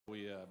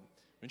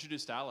We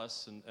introduced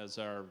Alice as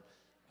our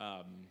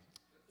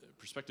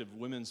prospective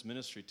women's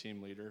ministry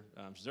team leader.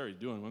 She's already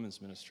doing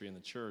women's ministry in the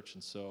church,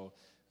 and so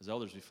as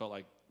elders, we felt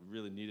like we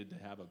really needed to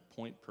have a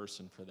point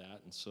person for that.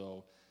 And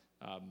so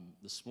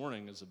this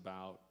morning is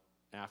about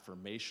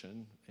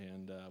affirmation,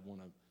 and I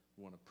want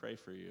to pray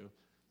for you,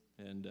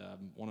 and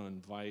want to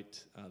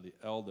invite the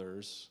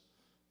elders.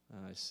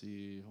 I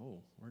see.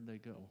 Oh, where'd they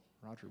go?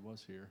 Roger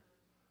was here.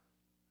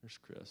 There's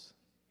Chris.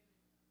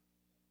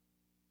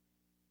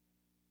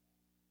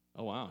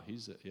 Oh wow,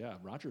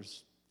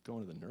 Roger's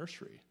going to the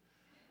nursery.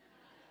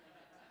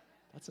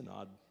 That's an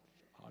odd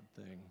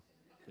thing.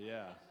 But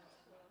yeah.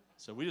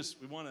 So we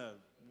want to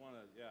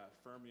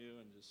affirm you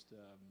and just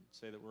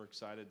say that we're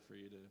excited for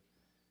you to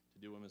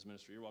do women's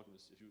ministry. You're welcome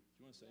to. If you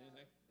want to say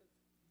anything?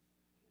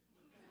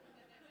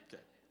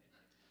 Okay.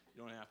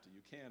 You don't have to.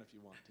 You can if you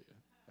want to.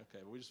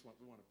 Okay. But we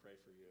want to pray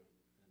for you.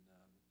 And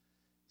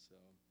so,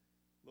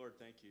 Lord,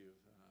 thank you.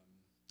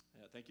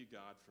 Thank you,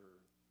 God,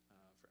 for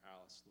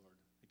Alice, Lord.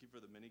 Thank you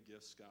for the many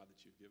gifts, God,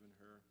 that you've given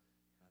her.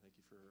 Thank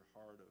you for her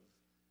heart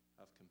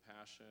of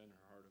compassion,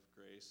 her heart of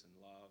grace and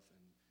love,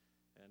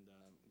 and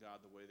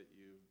God, the way that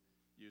you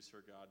use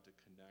her, God, to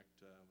connect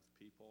with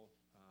people.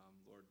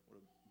 Lord, what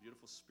a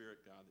beautiful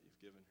spirit, God, that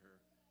you've given her.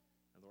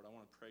 And Lord, I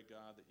want to pray,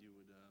 God, that you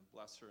would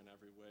bless her in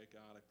every way.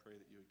 God, I pray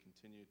that you would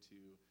continue to,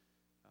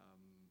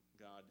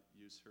 God,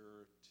 use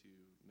her to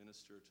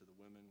minister to the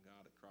women,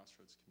 God, at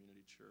Crossroads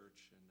Community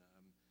Church. And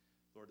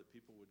Lord, that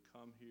people would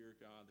come here,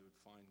 God, they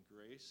would find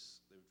grace,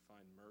 they would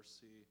find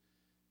mercy,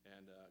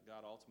 and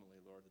God,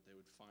 ultimately, Lord, that they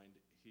would find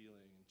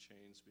healing and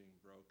chains being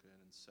broken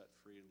and set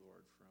free,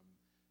 Lord, from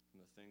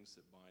the things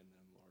that bind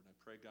them, Lord. And I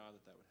pray, God,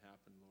 that would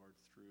happen, Lord,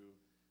 through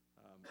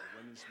the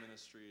women's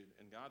ministry,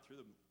 and God,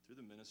 through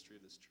the ministry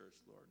of this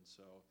church, Lord. And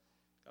so,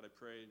 God, I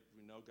pray,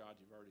 we know, God,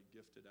 you've already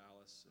gifted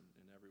Alice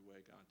in every way,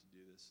 God, to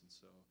do this. And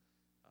so,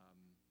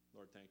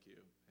 Lord, thank you.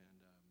 And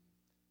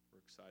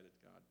we're excited,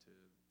 God, to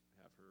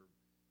have her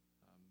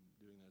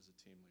doing that as a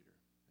team leader.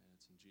 And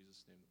it's in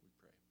Jesus' name that we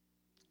pray.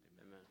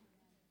 Amen. Amen.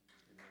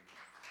 Amen.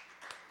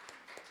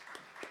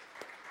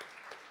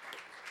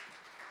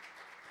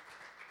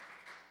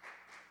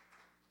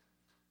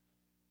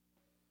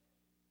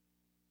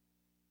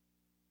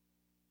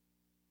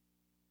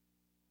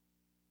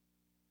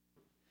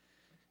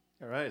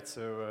 All right,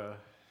 so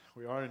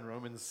we are in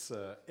Romans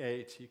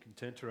 8. You can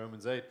turn to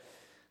Romans 8.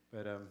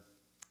 But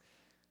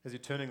as you're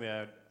turning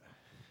there, I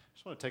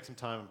just want to take some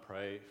time and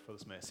pray for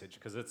this message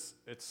because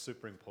it's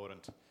super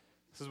important.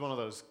 This is one of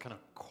those kind of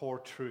core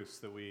truths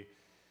that we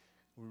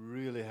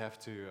really have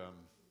to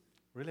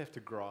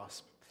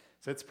grasp.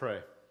 So let's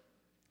pray.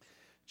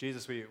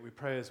 Jesus, we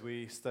pray as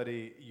we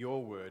study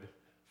your word.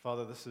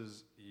 Father, this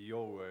is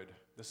your word.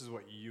 This is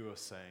what you are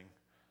saying.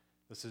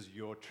 This is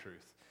your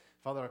truth.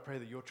 Father, I pray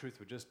that your truth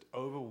would just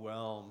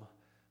overwhelm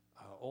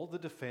all the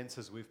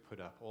defenses we've put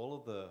up, all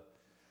of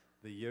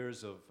the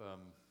years of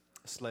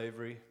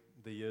slavery,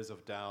 the years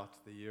of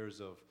doubt, the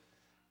years of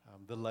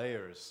the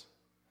layers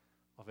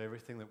of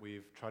everything that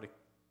we've tried to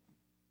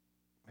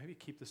maybe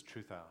keep this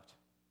truth out.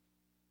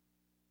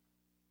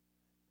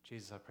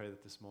 Jesus, I pray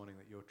that this morning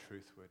that your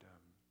truth would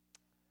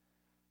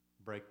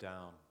break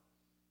down,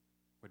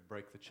 would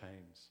break the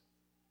chains,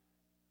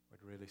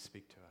 would really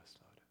speak to us,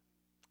 Lord.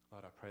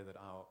 Lord, I pray that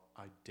our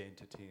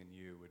identity in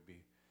you would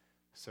be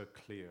so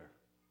clear.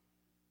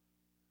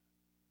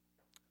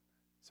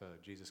 So,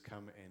 Jesus,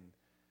 come in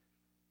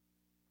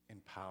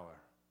power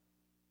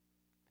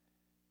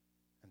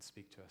and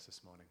speak to us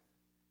this morning.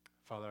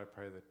 Father, I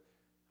pray that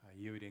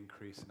you would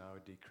increase and I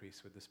would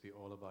decrease. Would this be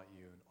all about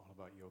you and all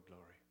about your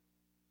glory?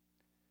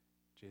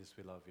 Jesus,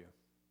 we love you.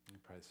 We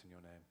pray this in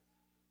your name.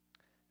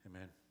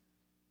 Amen.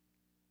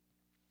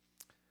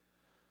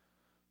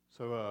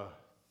 So,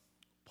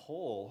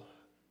 Paul,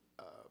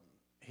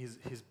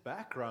 his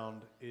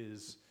background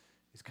is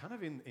kind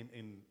of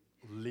in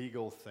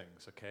legal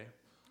things, okay?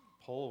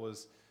 Paul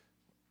was,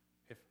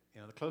 the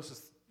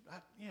closest,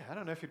 I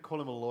don't know if you'd call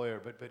him a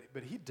lawyer,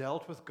 but he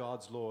dealt with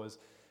God's laws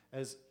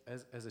as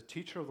a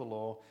teacher of the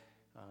law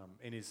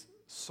in his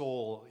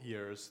Saul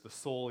years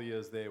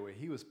there where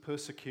he was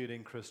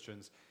persecuting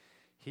Christians.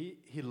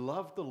 He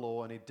loved the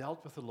law and he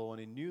dealt with the law and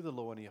he knew the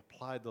law and he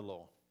applied the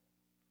law.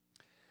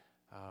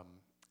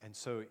 And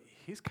so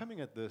he's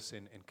coming at this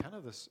in kind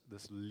of this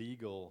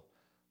legal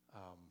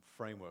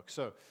framework.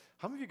 So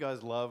how many of you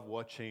guys love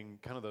watching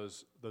kind of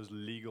those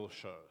legal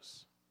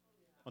shows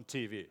on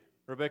TV?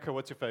 Rebecca,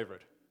 what's your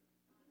favorite?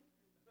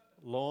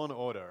 Law and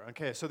Order.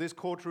 Okay, so there's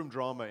courtroom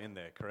drama in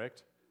there,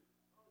 correct?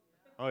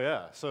 Oh,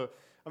 yeah. So,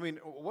 I mean,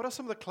 what are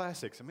some of the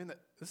classics? I mean,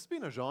 this has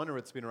been a genre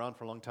that's been around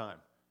for a long time.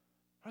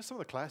 What are some of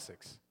the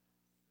classics?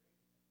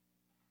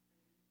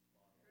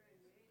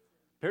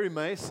 Perry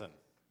Mason,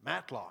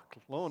 Matlock,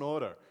 Law and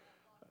Order.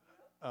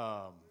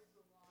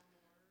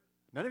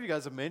 None of you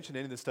guys have mentioned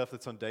any of the stuff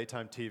that's on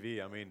daytime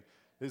TV. I mean,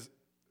 there's,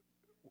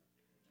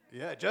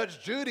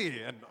 Judge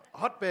Judy and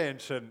Hot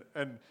Bench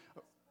and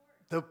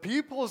the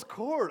People's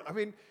Court. I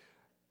mean,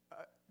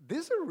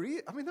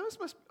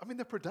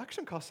 the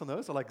production costs on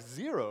those are like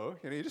zero.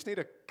 You just need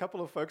a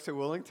couple of folks who are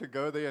willing to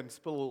go there and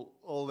spill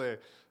all their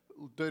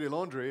dirty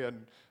laundry,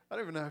 and I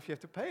don't even know if you have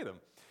to pay them.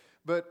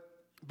 But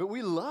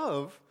we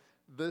love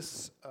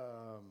this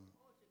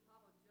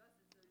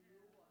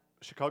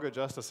Chicago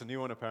Justice, a new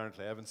one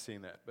apparently. I haven't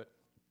seen that, but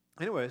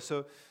anyway,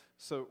 so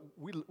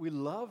we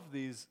love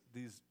these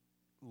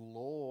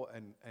law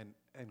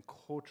and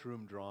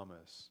courtroom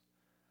dramas.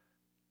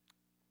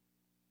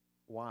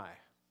 Why?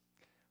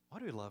 Why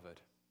do we love it?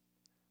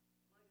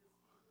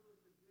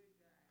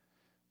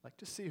 Like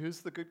to see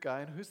who's the good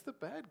guy and who's the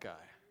bad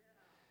guy.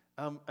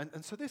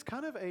 And so there's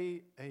kind of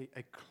a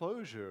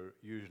closure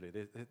usually.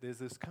 There's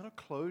this kind of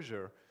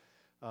closure,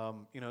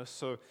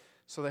 so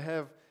they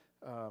have,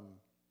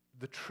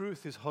 the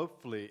truth is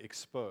hopefully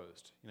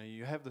exposed.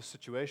 You have the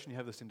situation, you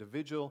have this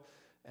individual,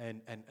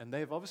 and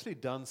they've obviously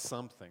done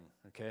something,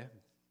 okay?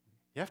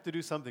 You have to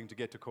do something to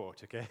get to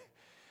court, okay?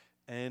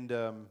 And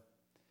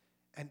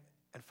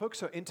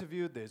folks are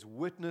interviewed, there's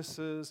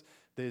witnesses,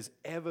 there's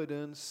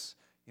evidence,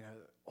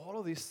 all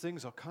of these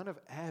things are kind of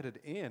added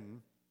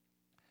in,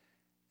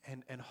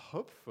 and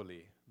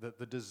hopefully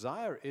the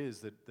desire is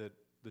that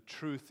the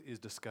truth is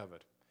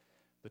discovered.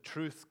 The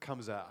truth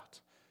comes out.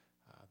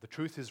 The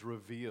truth is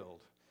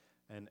revealed.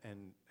 And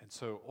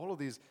so all of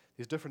these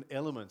different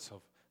elements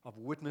of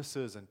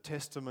witnesses and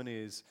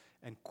testimonies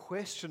and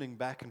questioning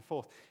back and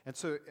forth. And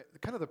so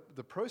kind of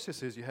the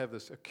process is you have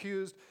this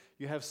accused,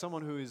 you have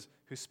someone who's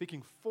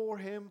speaking for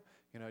him,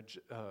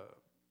 a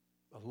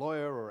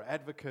lawyer or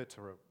advocate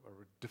or a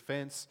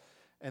defense,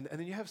 and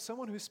then you have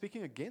someone who's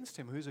speaking against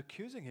him, who's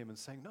accusing him and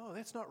saying, no,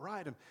 that's not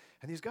right. And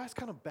these guys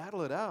kind of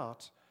battle it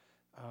out,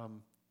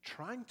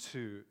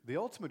 the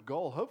ultimate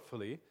goal,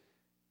 hopefully,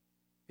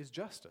 is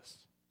justice,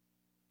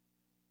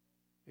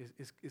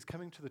 is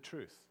coming to the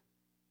truth.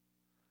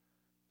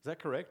 Is that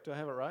correct? Do I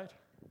have it right?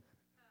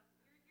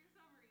 Your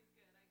summary is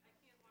good.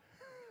 I can't watch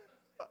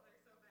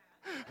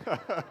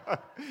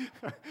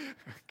the so bad.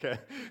 Okay.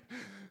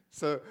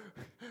 So,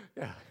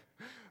 yeah,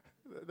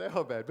 they're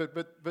all bad.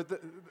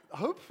 But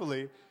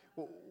hopefully,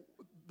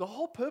 the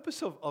whole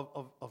purpose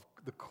of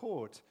the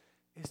court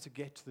is to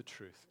get to the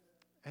truth.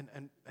 And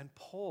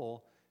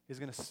Paul is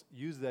going to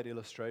use that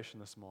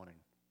illustration this morning.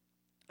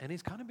 And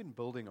he's kind of been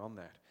building on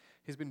that.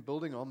 He's been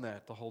building on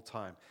that the whole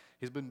time.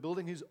 He's been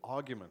building his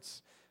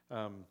arguments.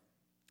 And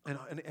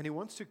he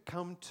wants to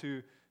come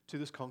to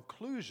this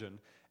conclusion.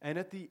 And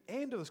at the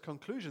end of this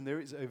conclusion, there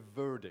is a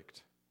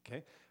verdict.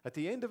 Okay? At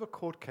the end of a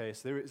court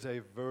case, there is a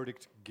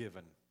verdict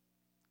given.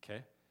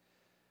 Okay?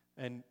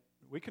 And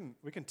we can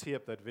tee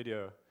up that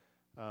video.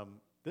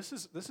 This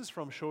is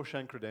from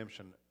Shawshank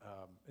Redemption.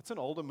 It's an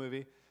older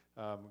movie,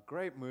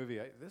 great movie.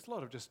 There's a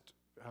lot of just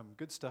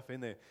good stuff in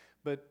there.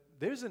 But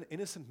there's an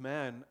innocent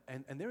man,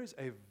 and there is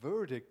a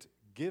verdict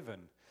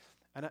given.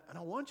 And I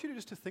want you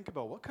just to think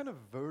about what kind of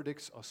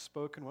verdicts are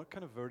spoken, what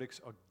kind of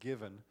verdicts are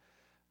given.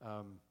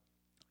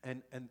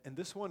 And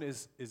this one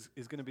is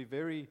going to be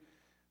very...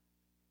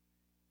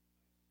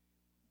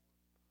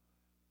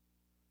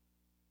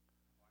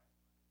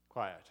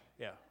 quiet,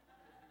 yeah.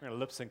 I'm going to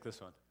lip sync this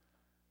one.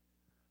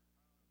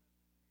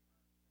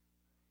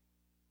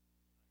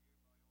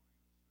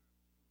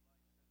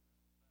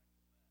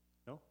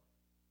 No?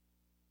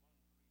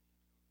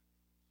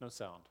 No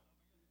sound.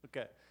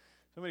 Okay.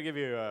 So I'm going to give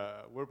you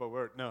word by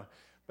word. No.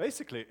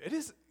 Basically,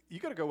 you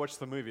got to go watch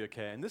the movie,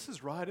 okay? And this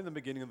is right in the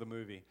beginning of the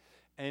movie.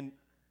 And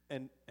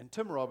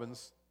Tim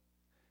Robbins,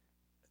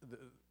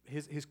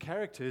 his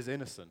character is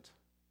innocent.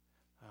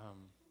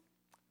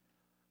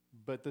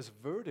 But this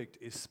verdict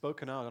is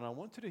spoken out, and I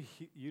want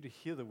you to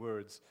hear the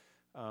words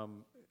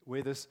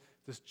where this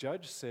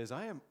judge says,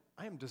 I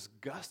am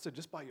disgusted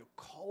just by your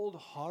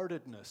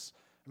cold-heartedness.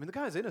 I mean, the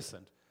guy's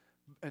innocent,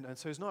 and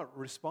so he's not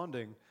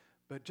responding,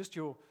 but just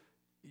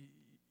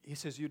he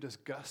says, you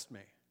disgust me.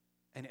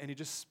 And he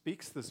just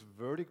speaks this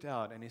verdict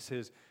out, and he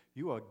says,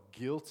 you are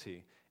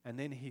guilty. And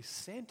then he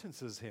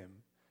sentences him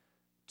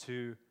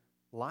to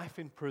life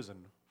in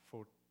prison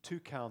for 2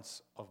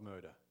 counts of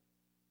murder.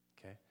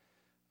 Okay?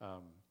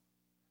 I'm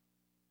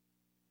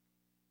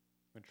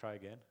going to try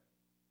again.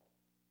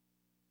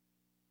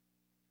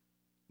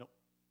 Nope.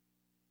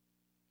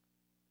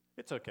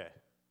 It's okay.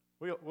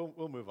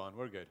 We'll move on.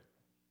 We're good.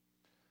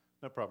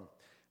 No problem.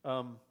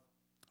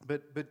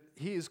 But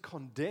he is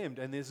condemned,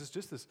 and there's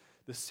just this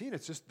scene.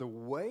 It's just the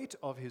weight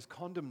of his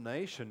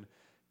condemnation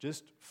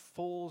just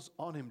falls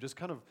on him, just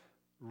kind of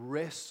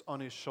rests on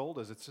his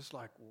shoulders. It's just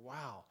like,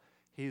 wow,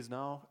 he is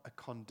now a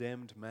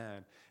condemned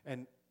man.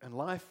 And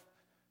life,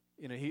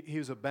 he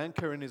was a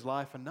banker in his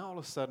life, and now all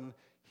of a sudden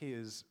he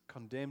is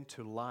condemned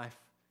to life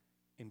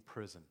in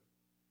prison.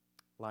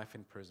 Life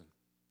in prison.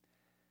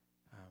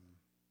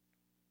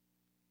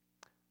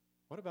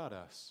 What about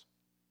us?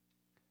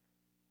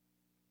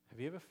 Have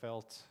you ever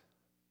felt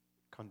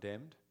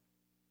condemned?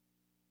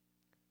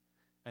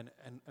 And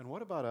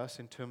what about us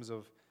in terms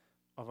of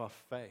our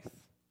faith?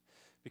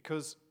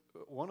 Because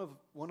one of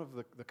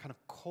the kind of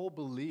core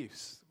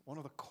beliefs,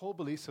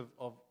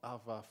 of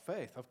our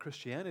faith, of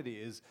Christianity,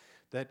 is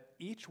that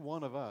each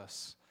one of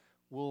us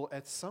will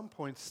at some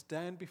point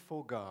stand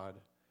before God.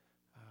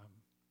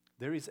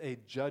 There is a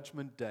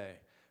judgment day.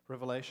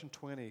 Revelation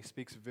 20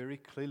 speaks very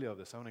clearly of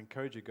this. I want to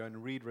encourage you, go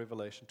and read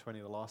Revelation 20,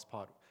 the last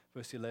part,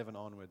 verse 11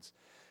 onwards.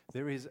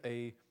 There is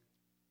a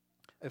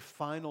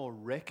final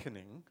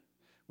reckoning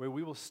where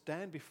we will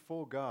stand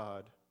before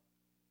God.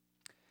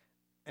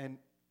 And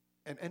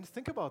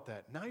think about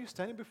that. Now you're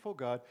standing before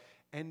God,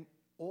 and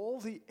all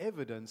the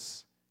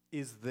evidence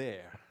is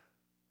there.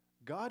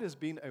 God has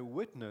been a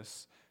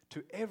witness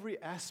to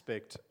every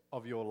aspect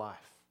of your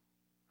life.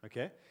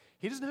 Okay?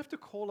 He doesn't have to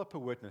call up a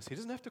witness. He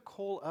doesn't have to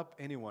call up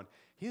anyone.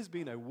 He has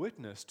been a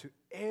witness to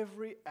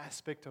every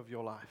aspect of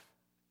your life.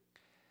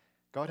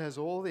 God has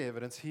all the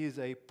evidence. He is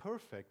a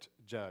perfect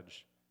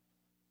judge.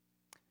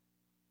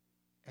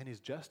 And His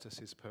justice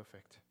is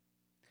perfect.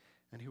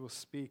 And He will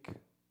speak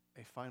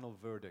a final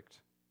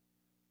verdict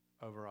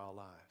over our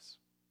lives.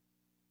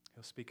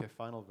 He'll speak a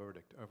final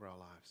verdict over our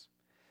lives.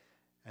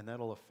 And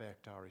that'll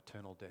affect our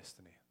eternal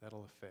destiny.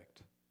 That'll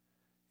affect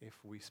if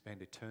we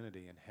spend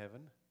eternity in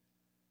heaven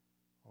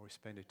or we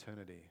spend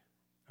eternity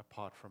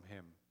apart from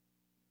Him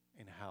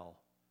in hell,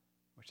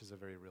 which is a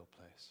very real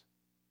place.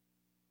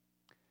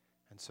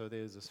 And so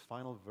there's this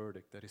final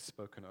verdict that is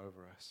spoken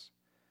over us.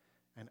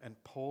 And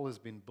Paul has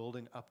been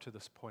building up to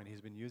this point.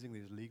 He's been using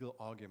these legal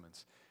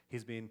arguments.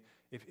 He's been,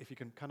 if you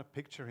can kind of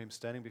picture him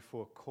standing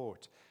before a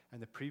court,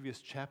 and the previous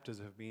chapters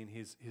have been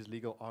his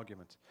legal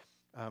argument.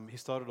 He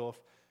started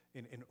off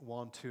in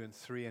 1, 2, and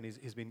 3, and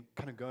he's been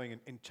kind of going.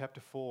 In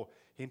chapter 4,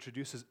 he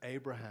introduces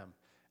Abraham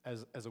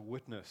as a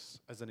witness,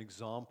 as an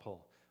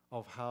example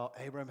of how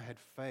Abraham had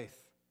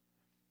faith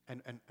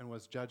and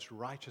was judged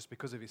righteous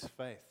because of his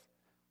faith,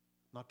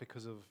 not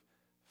because of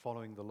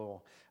following the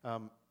law.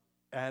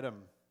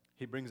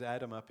 He brings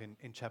Adam up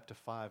in chapter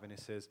 5, and he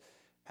says,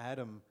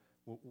 Adam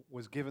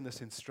was given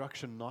this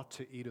instruction not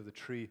to eat of the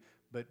tree,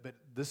 but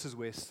this is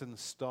where sin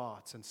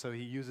starts. And so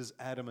he uses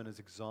Adam as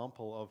an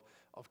example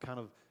of kind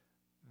of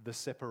the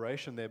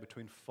separation there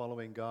between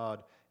following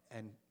God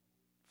and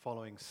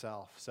following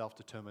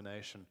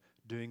self-determination,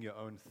 doing your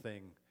own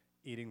thing,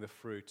 eating the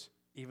fruit,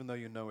 even though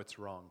you know it's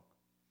wrong.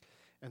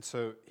 And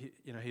so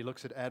he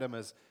looks at Adam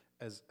as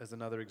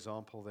another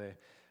example there.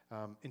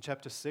 In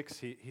chapter 6,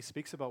 he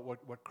speaks about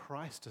what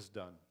Christ has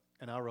done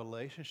and our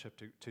relationship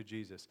to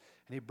Jesus.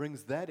 And he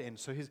brings that in.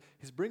 So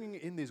he's bringing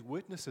in these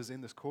witnesses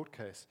in this court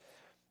case.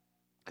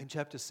 In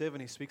chapter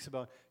 7, he speaks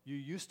about you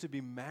used to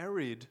be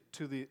married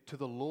to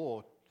the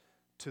law,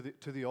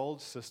 to the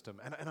old system.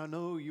 And I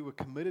know you were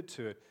committed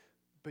to it,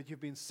 but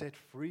you've been set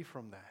free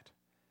from that.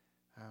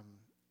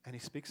 And he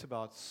speaks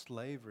about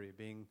slavery,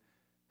 being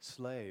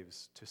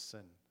slaves to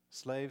sin.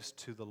 Slaves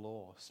to the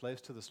law,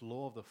 slaves to this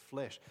law of the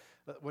flesh.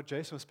 What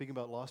Jason was speaking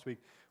about last week,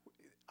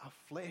 our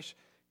flesh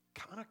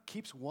kind of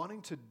keeps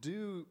wanting to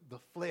do the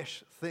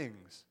flesh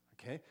things,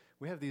 okay?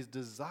 We have these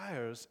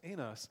desires in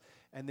us,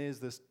 and there's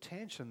this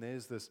tension,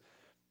 there's this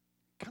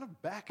kind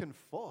of back and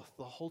forth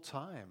the whole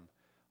time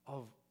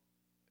of,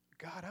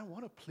 God, I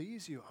want to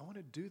please you. I want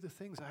to do the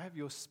things. I have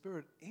your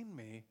spirit in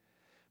me,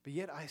 but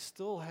yet I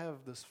still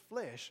have this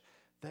flesh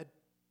that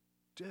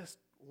just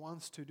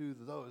wants to do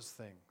those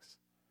things.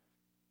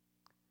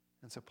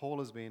 And so Paul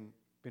has been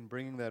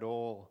bringing that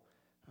all,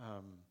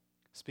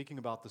 speaking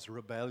about this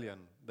rebellion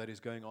that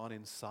is going on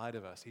inside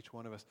of us, each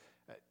one of us.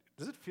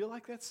 Does it feel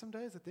like that some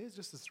days, that there's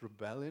just this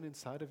rebellion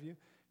inside of you?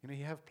 You know,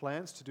 you have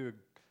plans to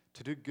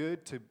do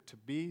good, to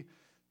be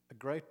a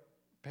great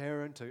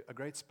parent, a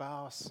great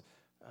spouse,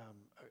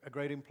 a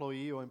great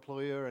employee or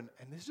employer, and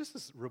there's just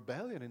this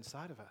rebellion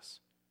inside of us.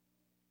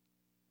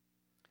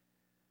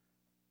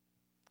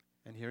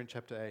 And here in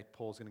chapter 8,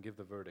 Paul's going to give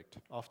the verdict.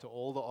 After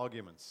all the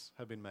arguments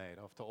have been made,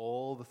 after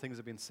all the things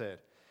have been said,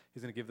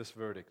 he's going to give this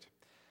verdict.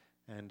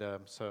 And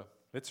so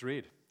let's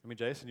read. I mean,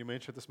 Jason, you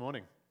mentioned it this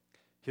morning.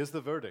 Here's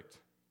the verdict.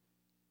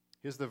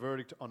 Here's the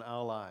verdict on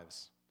our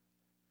lives.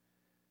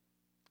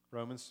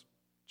 Romans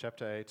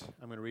chapter 8,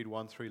 I'm going to read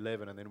 1 through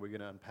 11, and then we're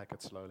going to unpack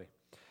it slowly.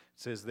 It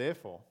says,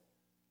 therefore,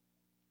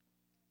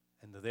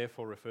 and the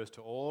therefore refers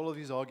to all of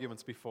these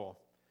arguments before.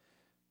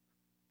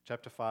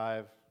 Chapter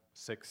 5,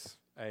 6,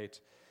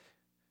 8.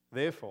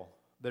 Therefore,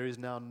 there is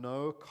now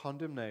no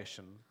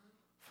condemnation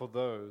for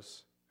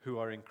those who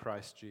are in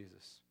Christ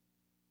Jesus.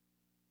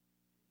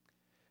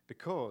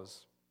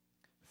 Because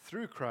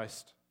through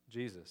Christ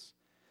Jesus,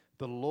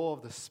 the law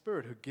of the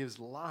Spirit who gives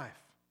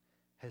life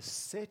has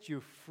set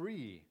you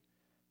free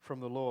from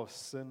the law of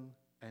sin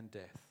and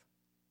death.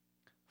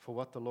 For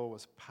what the law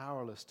was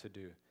powerless to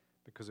do,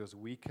 because it was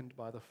weakened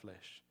by the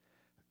flesh,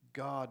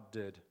 God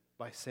did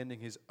by sending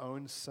His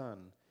own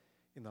Son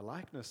in the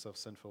likeness of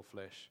sinful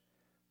flesh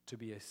to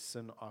be a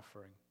sin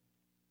offering.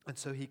 And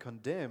so He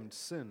condemned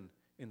sin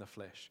in the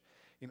flesh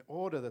in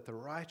order that the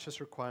righteous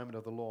requirement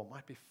of the law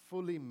might be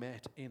fully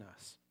met in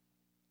us,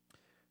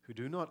 who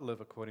do not live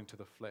according to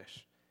the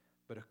flesh,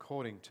 but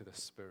according to the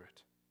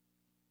Spirit.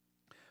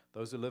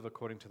 Those who live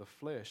according to the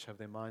flesh have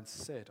their minds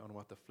set on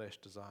what the flesh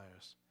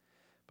desires.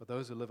 But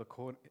those who live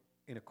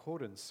in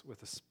accordance with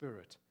the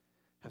Spirit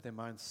have their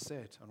minds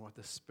set on what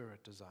the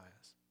Spirit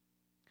desires.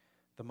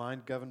 The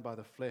mind governed by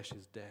the flesh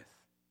is death,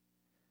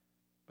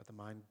 but the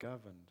mind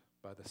governed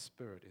by the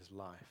Spirit is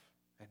life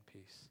and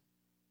peace.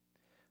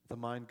 The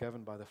mind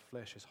governed by the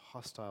flesh is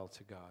hostile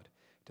to God.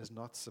 It does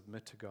not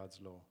submit to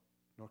God's law,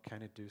 nor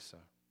can it do so.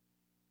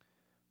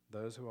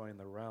 Those who are in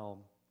the realm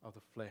of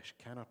the flesh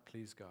cannot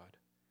please God.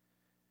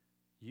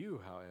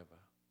 You,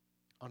 however,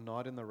 are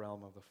not in the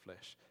realm of the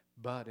flesh,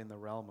 but in the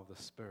realm of the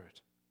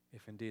Spirit,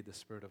 if indeed the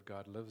Spirit of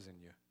God lives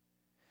in you.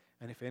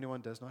 And if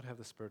anyone does not have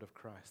the Spirit of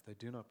Christ, they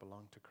do not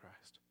belong to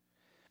Christ.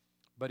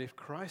 But if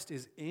Christ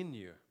is in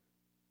you,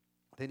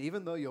 then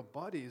even though your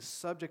body is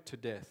subject to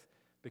death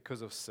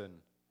because of sin,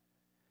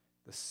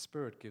 the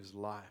Spirit gives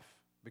life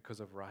because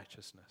of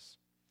righteousness.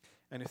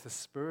 And if the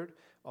Spirit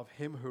of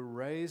Him who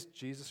raised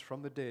Jesus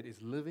from the dead is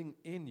living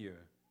in you,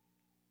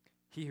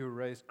 He who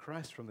raised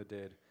Christ from the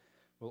dead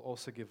will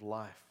also give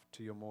life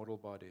to your mortal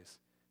bodies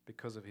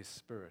because of His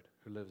Spirit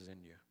who lives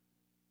in you.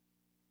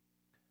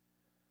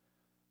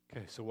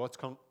 Okay, so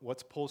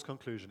what's Paul's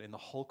conclusion in the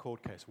whole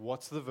court case?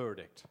 What's the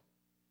verdict?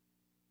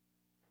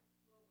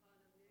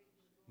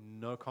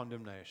 No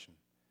condemnation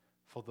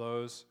for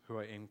those who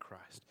are in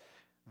Christ.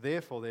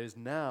 Therefore, there is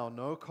now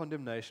no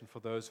condemnation for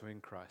those who are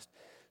in Christ.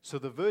 So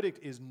the verdict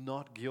is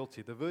not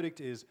guilty. The verdict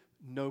is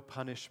no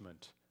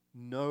punishment,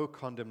 no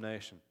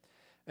condemnation.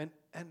 And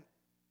I'm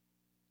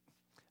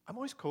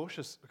always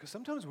cautious because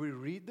sometimes we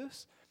read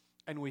this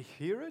and we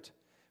hear it,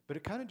 but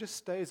it kind of just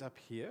stays up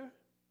here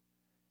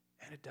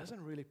and it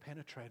doesn't really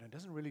penetrate and it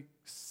doesn't really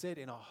set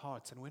in our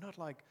hearts. And we're not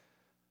like,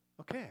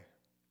 okay,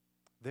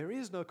 there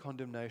is no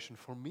condemnation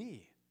for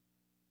me.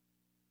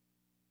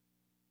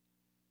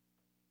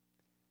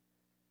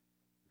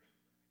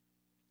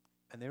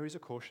 And there is a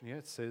caution here.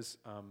 It says,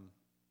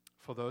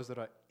 for those that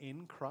are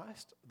in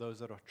Christ, those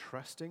that are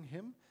trusting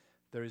Him,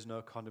 there is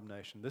no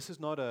condemnation. This is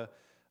not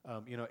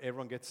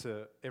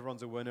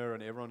everyone's a winner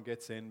and everyone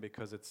gets in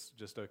because it's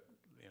just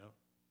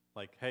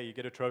like, hey, you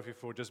get a trophy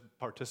for just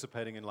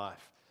participating in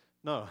life.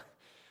 No.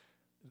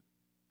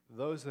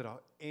 Those that are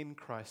in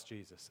Christ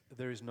Jesus,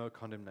 there is no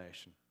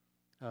condemnation.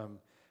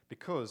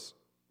 Because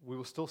we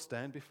will still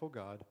stand before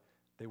God.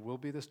 There will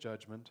be this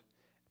judgment.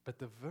 But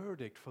the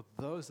verdict for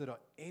those that are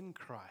in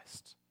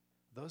Christ,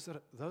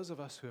 those of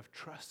us who have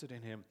trusted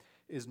in Him,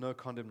 is no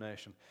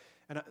condemnation.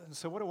 And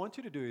so what I want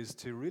you to do is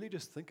to really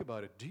just think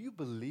about it. Do you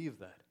believe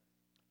that?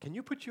 Can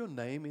you put your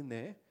name in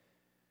there?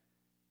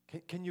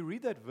 Can you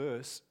read that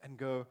verse and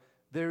go,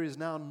 there is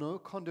now no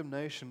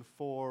condemnation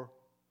for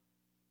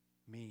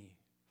me,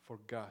 for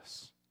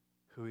Gus,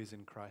 who is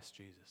in Christ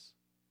Jesus?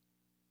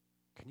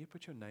 Can you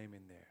put your name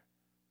in there?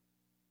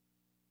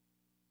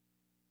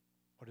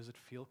 Or does it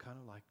feel kind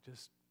of like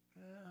just,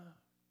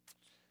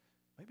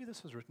 maybe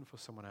this was written for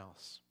someone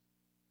else?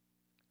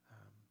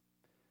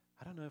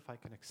 I don't know if I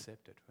can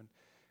accept it.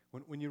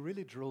 When you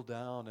really drill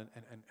down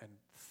and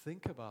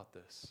think about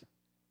this,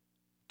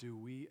 do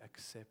we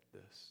accept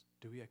this?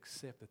 Do we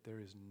accept that there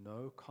is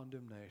no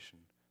condemnation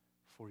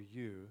for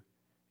you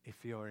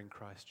if you are in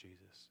Christ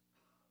Jesus?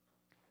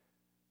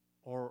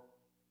 Or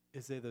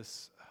is there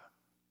this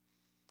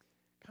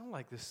kind of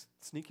like this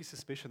sneaky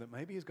suspicion that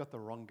maybe he's got the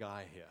wrong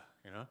guy here,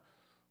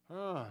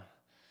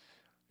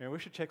 we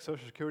should check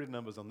Social Security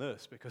numbers on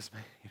this because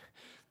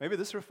maybe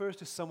this refers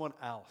to someone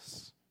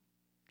else.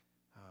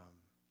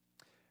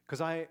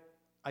 Because I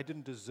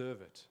didn't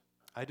deserve it.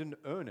 I didn't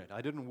earn it.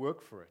 I didn't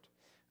work for it.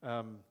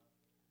 God,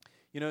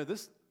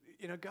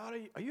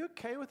 are you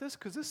okay with this?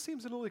 Because this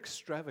seems a little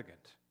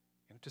extravagant,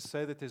 to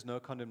say that there's no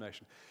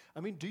condemnation. I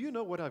mean, do you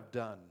know what I've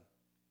done?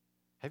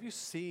 Have you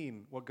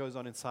seen what goes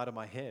on inside of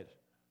my head?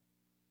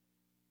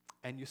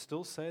 And you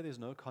still say there's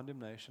no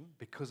condemnation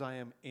because I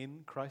am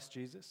in Christ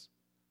Jesus?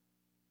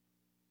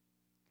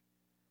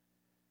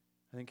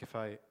 I think if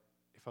I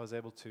was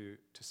able to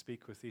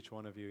speak with each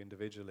one of you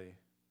individually,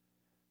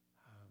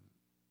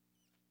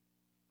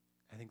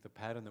 I think the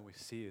pattern that we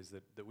see is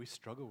that we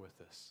struggle with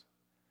this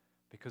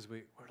because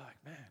we're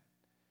like, man,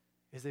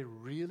 is there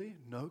really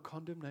no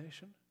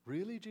condemnation?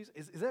 Really, Jesus?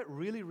 Is that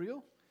really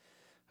real?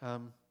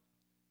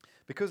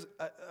 Because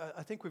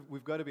I think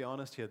we've got to be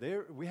honest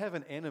here. We have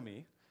an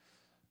enemy,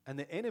 and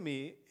the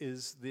enemy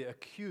is the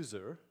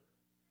accuser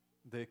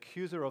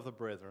of the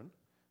brethren,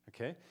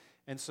 okay?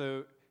 And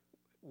so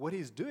what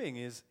he's doing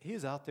is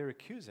he's out there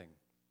accusing.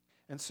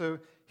 And so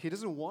he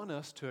doesn't want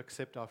us to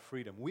accept our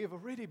freedom. We have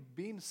already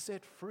been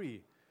set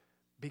free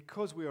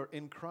because we are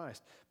in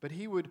Christ. But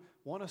he would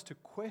want us to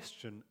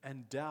question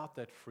and doubt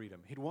that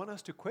freedom. He'd want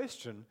us to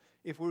question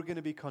if we're going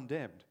to be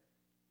condemned.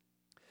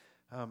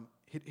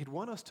 He'd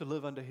want us to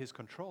live under his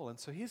control. And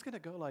so he's going to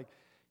go like,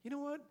 you know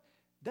what?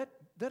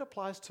 That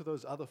applies to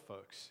those other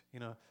folks,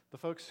 the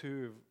folks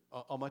who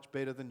are much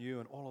better than you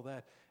and all of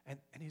that. And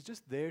he's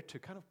just there to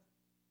kind of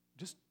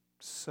just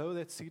sow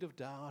that seed of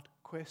doubt,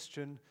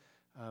 question,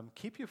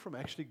 keep you from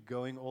actually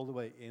going all the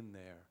way in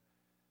there.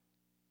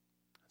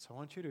 So I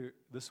want you to,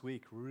 this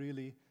week,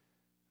 really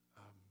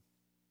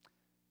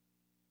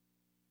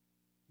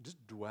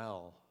just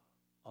dwell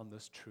on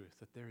this truth,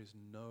 that there is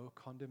no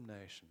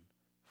condemnation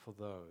for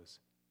those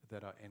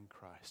that are in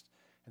Christ.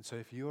 And so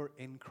if you're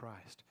in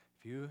Christ,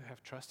 if you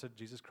have trusted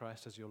Jesus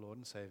Christ as your Lord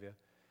and Savior,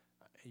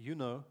 you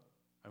know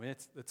I mean,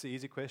 it's an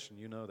easy question.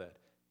 You know that.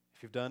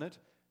 If you've done it,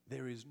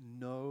 there is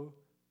no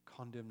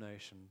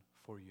condemnation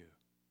for you.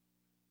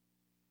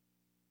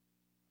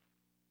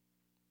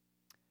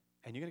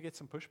 And you're going to get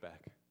some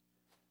pushback.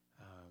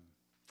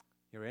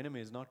 Your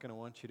enemy is not going to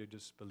want you to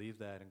just believe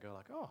that and go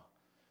like, oh,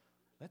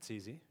 that's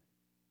easy.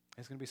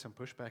 There's going to be some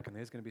pushback and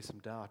there's going to be some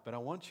doubt. But I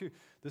want you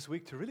this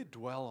week to really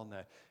dwell on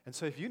that. And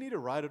so if you need to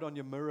write it on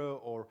your mirror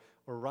or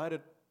write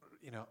it,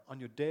 on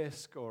your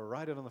desk or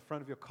write it on the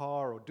front of your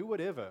car or do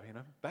whatever,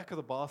 back of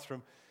the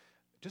bathroom,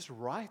 just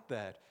write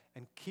that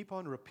and keep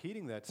on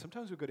repeating that.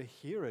 Sometimes we've got to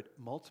hear it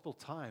multiple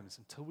times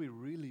until we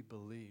really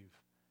believe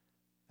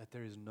that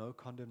there is no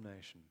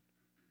condemnation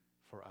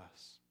for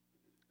us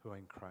who are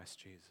in Christ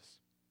Jesus.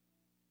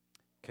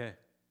 Okay,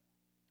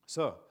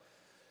 so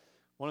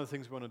one of the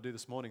things we want to do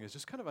this morning is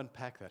just kind of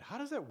unpack that. How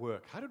does that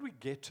work? How did we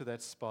get to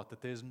that spot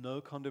that there's no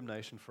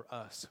condemnation for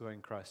us who are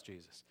in Christ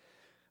Jesus?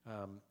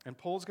 And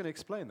Paul's going to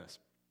explain this.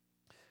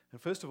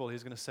 And first of all,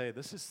 he's going to say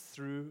this is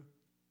through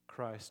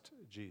Christ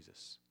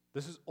Jesus.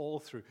 This is all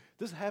through.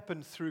 This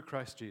happened through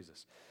Christ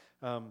Jesus.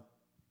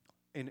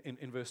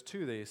 In verse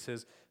 2 there, he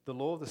says, the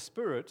law of the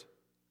Spirit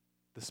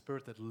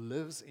that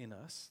lives in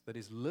us, that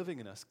is living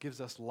in us, gives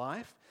us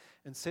life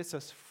and sets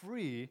us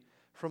free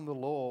from the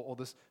law or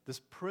this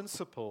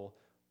principle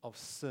of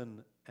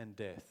sin and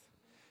death.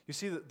 You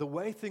see, the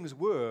way things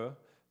were,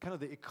 kind of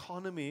the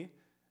economy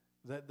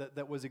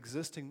that was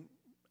existing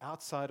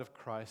outside of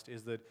Christ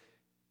is that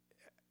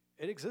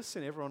it exists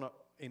in everyone,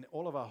 in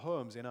all of our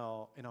homes, in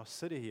our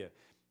city here.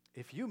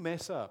 If you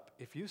mess up,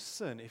 if you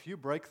sin, if you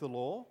break the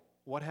law,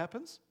 what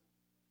happens?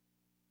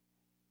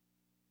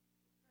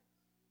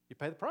 You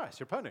pay the price.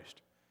 You're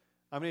punished.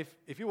 I mean,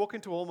 if you walk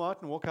into Walmart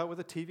and walk out with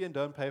a TV and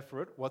don't pay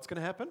for it, what's going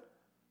to happen?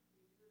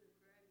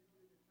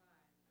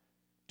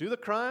 Do the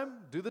crime,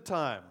 do the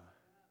time.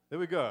 There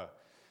we go.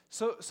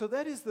 So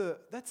that's the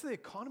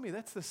economy.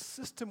 That's the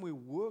system we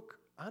work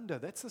under.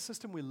 That's the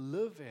system we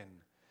live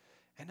in.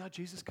 And now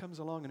Jesus comes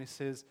along and he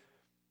says,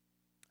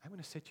 I'm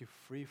going to set you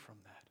free from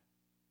that.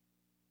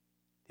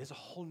 There's a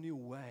whole new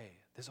way.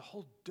 There's a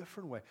whole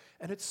different way.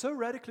 And it's so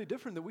radically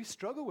different that we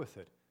struggle with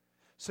it.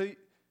 So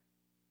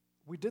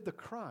we did the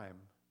crime,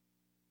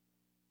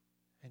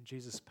 and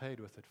Jesus paid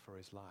with it for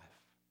his life.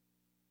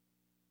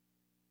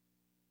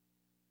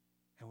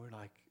 And we're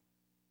like,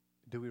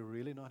 do we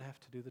really not have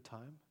to do the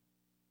time?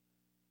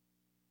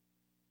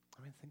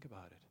 I mean, think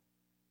about it.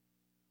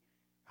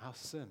 Our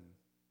sin,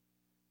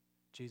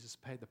 Jesus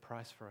paid the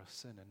price for our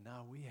sin, and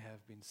now we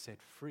have been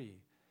set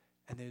free,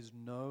 and there's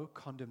no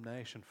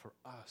condemnation for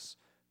us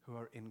who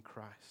are in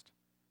Christ.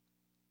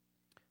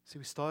 See,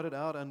 we started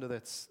out under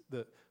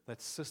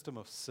that system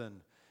of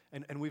sin,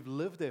 and we've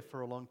lived there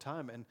for a long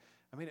time, and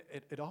I mean,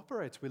 it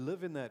operates. We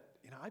live in that,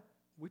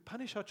 we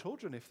punish our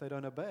children if they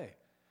don't obey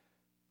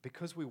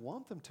because we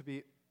want them to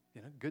be,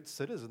 good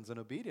citizens and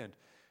obedient.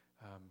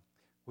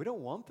 We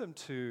don't want them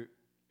to,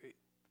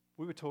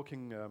 we were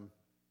talking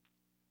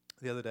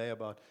the other day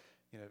about,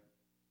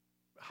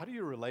 how do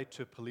you relate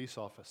to a police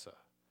officer?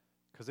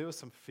 Because there was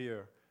some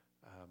fear.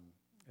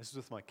 This is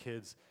with my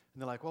kids,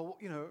 and they're like, well,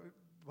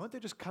 won't they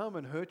just come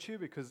and hurt you?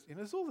 Because,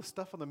 there's all this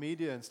stuff on the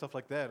media and stuff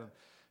like that. And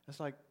it's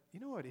like, you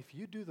know what? If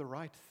you do the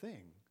right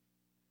thing,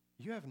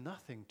 you have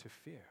nothing to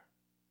fear.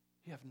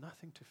 You have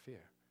nothing to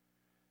fear.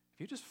 If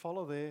you just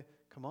follow their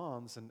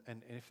commands, and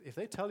if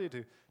they tell you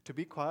to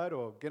be quiet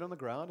or get on the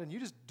ground, and you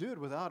just do it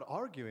without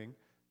arguing,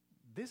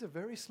 there's a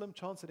very slim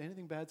chance that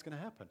anything bad's going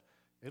to happen.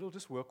 It'll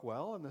just work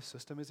well, and the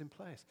system is in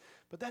place.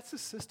 But that's the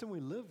system we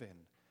live in,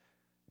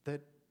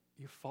 that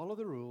you follow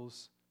the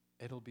rules,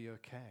 it'll be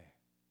okay.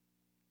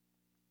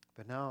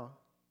 But now,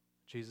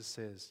 Jesus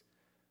says,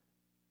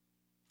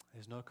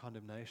 there's no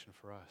condemnation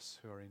for us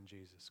who are in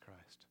Jesus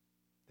Christ.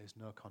 There's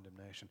no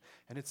condemnation.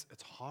 And it's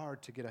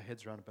hard to get our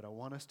heads around it, but I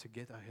want us to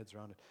get our heads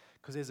around it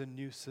because there's a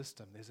new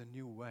system. There's a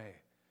new way.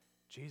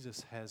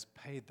 Jesus has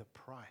paid the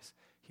price.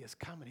 He has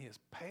come and he has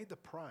paid the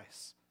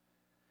price.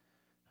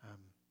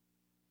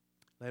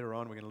 Later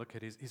on, we're going to look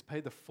at he's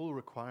paid the full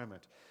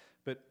requirement.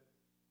 But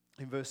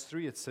in verse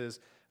 3, it says,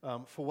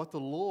 for what the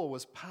law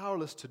was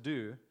powerless to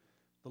do,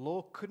 the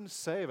law couldn't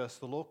save us.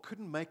 The law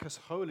couldn't make us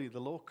holy. The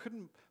law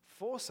couldn't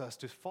force us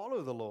to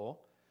follow the law.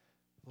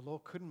 The law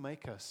couldn't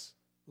make us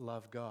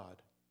love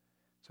God.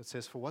 So it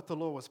says, for what the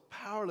law was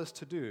powerless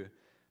to do,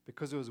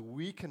 because it was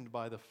weakened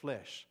by the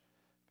flesh,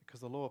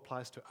 because the law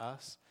applies to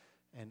us,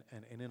 and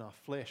in our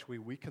flesh, we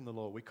weaken the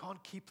law. We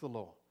can't keep the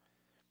law.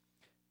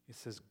 It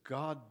says,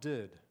 God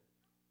did.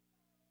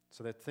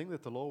 So that thing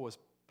that the law was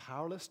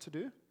powerless to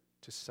do,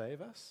 to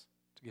save us,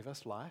 to give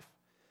us life,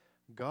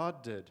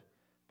 God did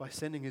by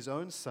sending his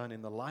own Son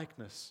in the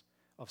likeness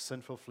of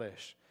sinful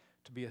flesh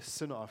to be a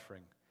sin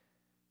offering.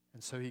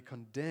 And so he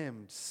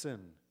condemned sin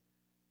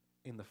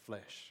in the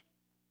flesh.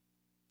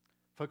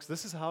 Folks,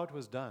 this is how it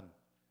was done.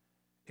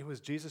 It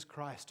was Jesus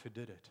Christ who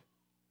did it.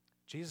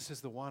 Jesus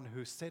is the one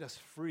who set us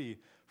free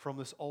from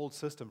this old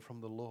system,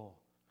 from the law.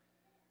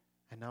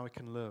 And now we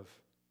can live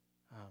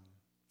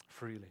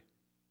freely.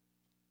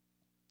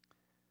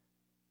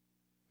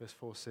 Verse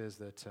 4 says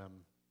that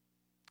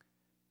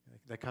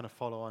They kind of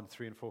follow on,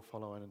 3 and 4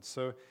 follow on. And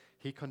so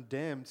he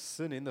condemned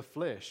sin in the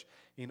flesh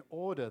in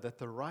order that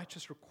the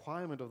righteous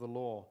requirement of the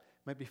law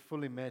may be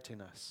fully met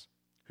in us,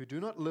 who do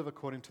not live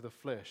according to the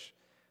flesh,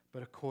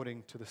 but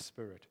according to the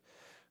Spirit.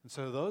 And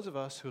so those of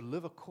us who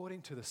live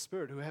according to the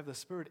Spirit, who have the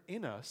Spirit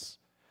in us,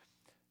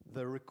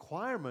 the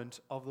requirement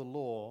of the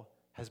law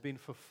has been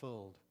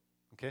fulfilled.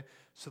 Okay?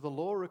 So the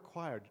law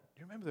required, do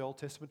you remember the Old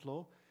Testament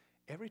law?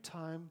 Every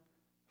time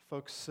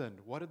folks sinned,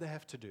 what did they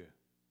have to do?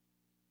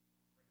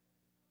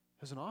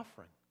 There's an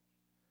offering.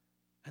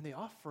 And the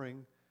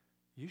offering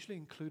usually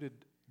included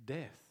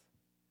death.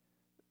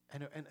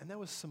 And that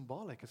was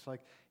symbolic. It's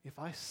like, if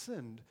I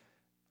sinned,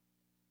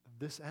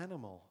 this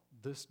animal,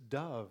 this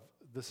dove,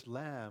 this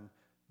lamb,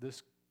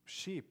 this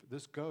sheep,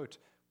 this goat,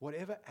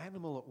 whatever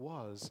animal it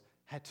was,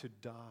 had to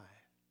die.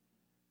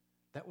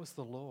 That was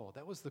the law.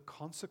 That was the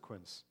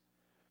consequence.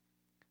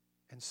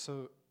 And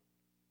so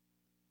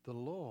the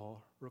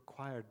law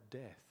required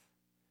death.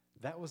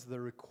 That was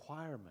the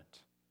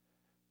requirement.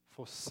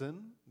 For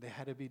sin, there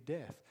had to be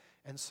death.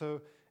 And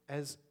so,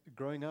 as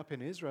growing up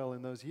in Israel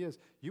in those years,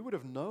 you would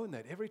have known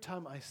that every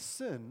time I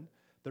sin,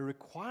 the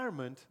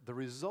requirement, the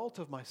result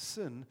of my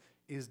sin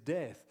is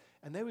death.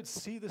 And they would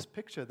see this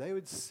picture. They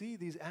would see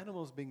these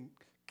animals being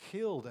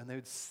killed, and they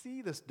would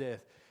see this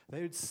death.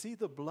 They would see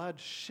the blood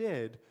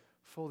shed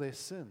for their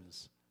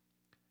sins.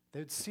 They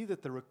would see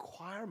that the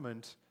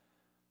requirement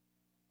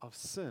of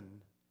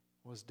sin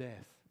was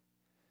death.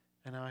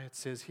 And now it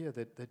says here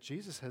that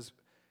Jesus has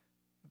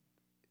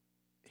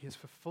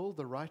fulfilled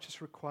the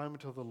righteous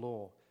requirement of the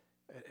law.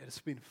 It has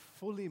been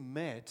fully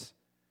met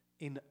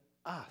in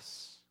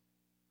us.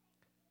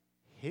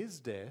 His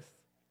death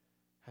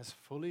has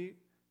fully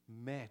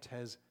met,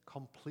 has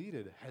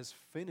completed, has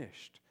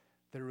finished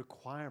the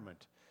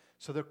requirement.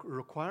 So the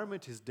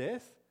requirement is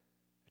death.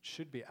 It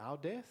should be our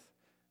death.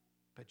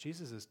 But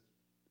Jesus has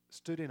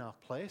stood in our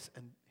place,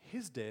 and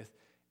his death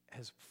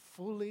has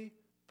fully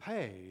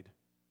paid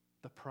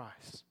the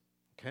price.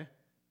 Okay?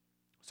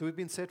 So we've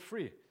been set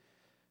free.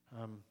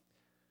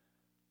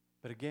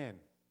 But again,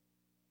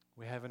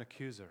 we have an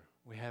accuser.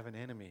 We have an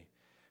enemy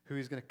who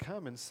is going to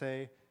come and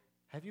say,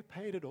 have you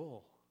paid it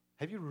all?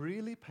 Have you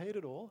really paid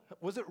it all?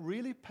 Was it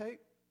really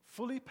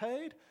fully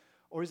paid?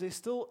 Or is there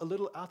still a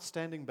little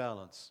outstanding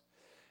balance?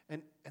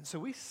 And so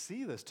we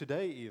see this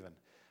today even.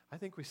 I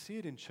think we see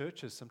it in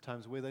churches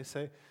sometimes where they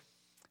say,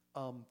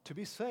 to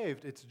be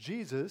saved, it's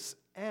Jesus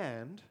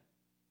and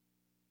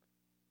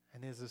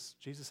there's this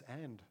Jesus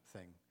and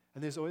thing.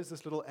 And there's always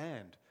this little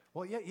and.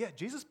 Well, yeah,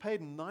 Jesus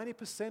paid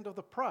 90% of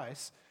the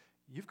price.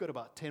 You've got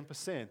about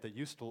 10% that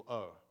you still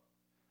owe.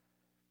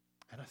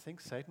 And I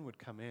think Satan would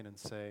come in and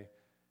say,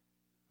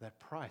 that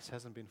price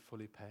hasn't been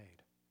fully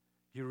paid.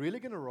 You're really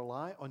going to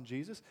rely on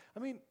Jesus? I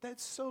mean,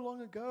 that's so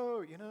long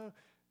ago,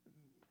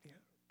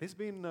 There's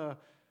been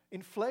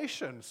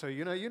inflation, so,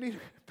 you need to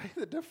pay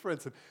the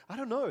difference. And I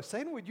don't know.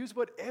 Satan would use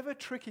whatever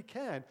trick he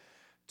can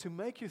to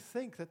make you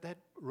think that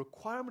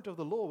requirement of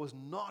the law was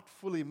not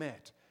fully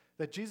met,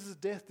 that Jesus'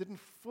 death didn't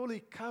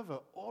fully cover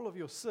all of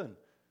your sin.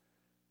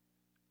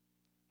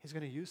 He's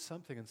going to use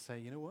something and say,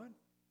 you know what?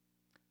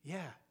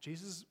 Yeah,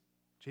 Jesus'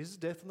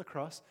 death on the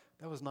cross,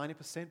 that was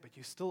 90%, but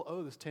you still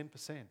owe this 10%.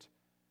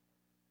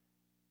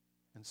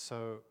 And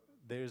so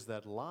there's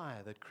that lie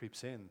that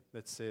creeps in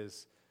that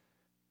says,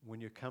 when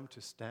you come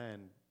to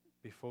stand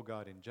before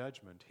God in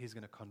judgment, he's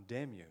going to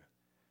condemn you.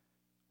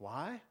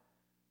 Why?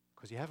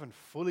 Because you haven't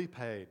fully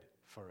paid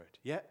for it.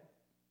 Yeah,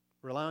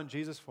 rely on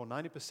Jesus for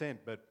 90%,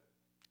 but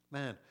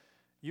man,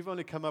 you've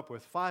only come up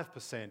with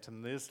 5%,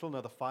 and there's still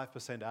another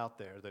 5% out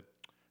there that,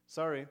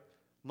 sorry,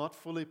 not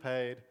fully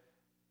paid.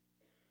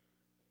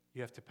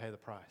 You have to pay the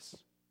price.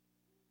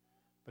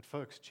 But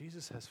folks,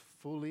 Jesus has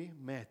fully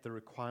met the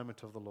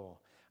requirement of the law.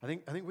 I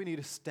think we need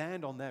to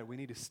stand on that. We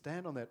need to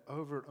stand on that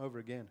over and over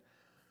again.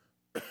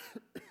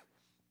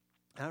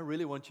 And I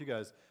really want you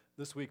guys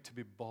this week to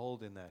be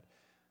bold in that.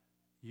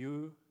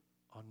 You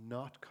are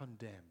not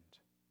condemned.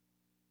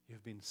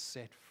 You've been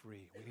set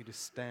free. We need to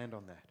stand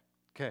on that.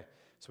 Okay,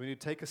 so we need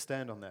to take a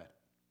stand on that.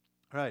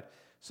 All right,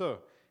 so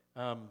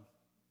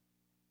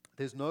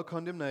there's no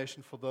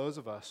condemnation for those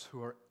of us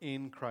who are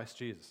in Christ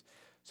Jesus.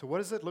 So what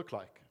does it look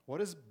like? What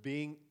does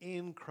being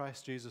in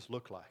Christ Jesus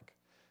look like?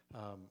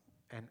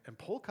 And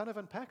Paul kind of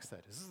unpacks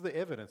that. This is the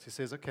evidence. He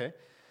says, okay,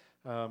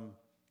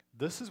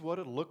 this is what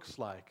it looks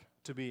like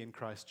to be in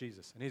Christ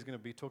Jesus. And he's going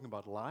to be talking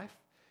about life.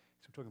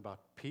 He's been talking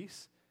about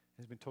peace.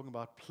 He's been talking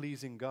about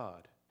pleasing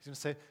God. He's going to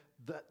say,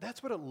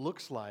 that's what it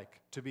looks like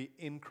to be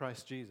in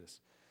Christ Jesus.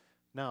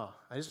 Now,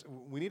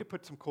 we need to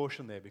put some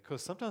caution there,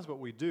 because sometimes what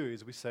we do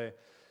is we say,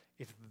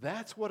 if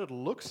that's what it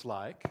looks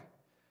like,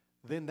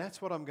 then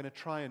that's what I'm going to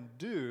try and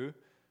do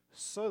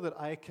so that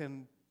I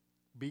can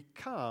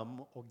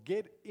become or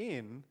get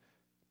in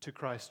to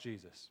Christ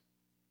Jesus.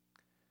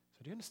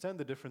 So do you understand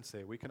the difference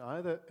there? We can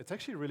it's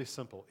actually really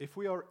simple. If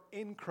we are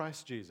in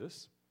Christ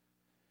Jesus,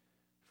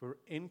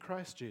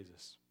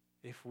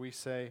 if we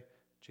say,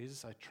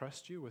 Jesus, I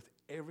trust you with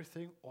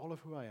everything, all of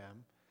who I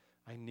am,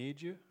 I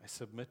need you, I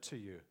submit to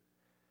you,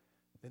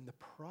 then the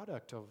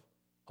product of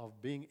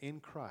of being in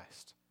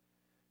Christ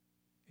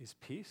is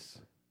peace,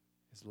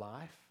 is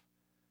life,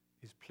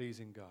 is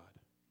pleasing God.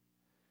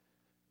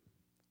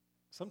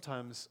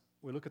 Sometimes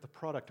we look at the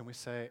product and we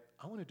say,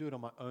 I want to do it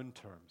on my own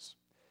terms.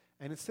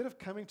 And instead of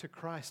coming to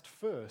Christ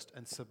first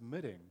and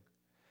submitting,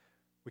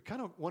 we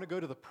kind of want to go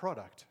to the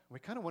product. We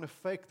kind of want to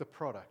fake the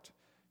product.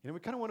 We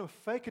kind of want to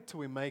fake it till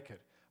we make it.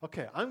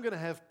 Okay, I'm going to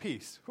have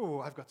peace. Ooh,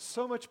 I've got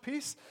so much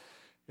peace,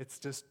 it's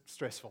just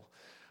stressful.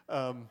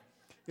 I'm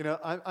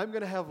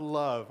going to have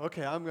love.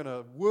 Okay, I'm going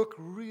to work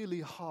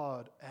really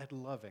hard at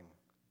loving.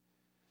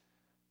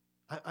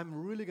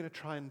 I'm really going to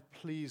try and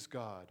please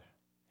God.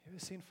 You ever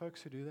seen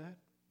folks who do that?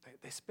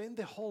 They spend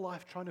their whole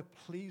life trying to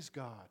please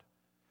God,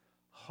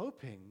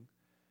 hoping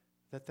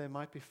that they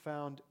might be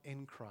found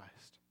in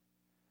Christ.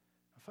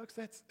 Now, folks,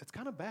 it's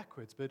kind of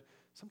backwards, but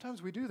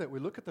sometimes we do that. We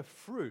look at the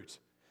fruit,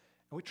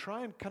 and we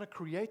try and kind of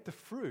create the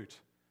fruit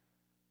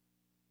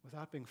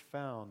without being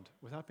found,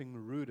 without being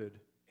rooted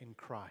in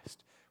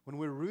Christ. When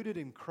we're rooted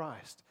in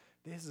Christ,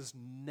 there's this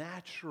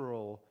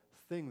natural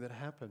thing that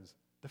happens.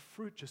 The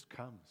fruit just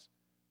comes,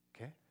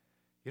 okay?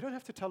 You don't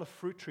have to tell a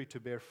fruit tree to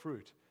bear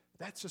fruit.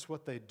 That's just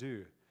what they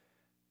do.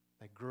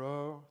 They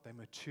grow, they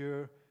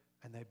mature,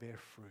 and they bear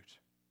fruit.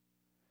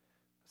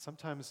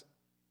 Sometimes,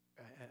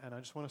 and I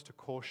just want us to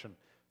caution,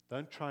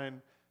 don't try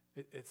and,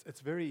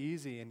 it's very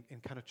easy in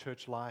kind of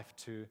church life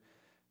to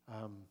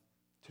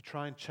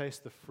try and chase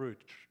the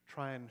fruit,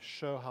 try and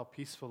show how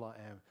peaceful I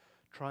am,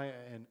 try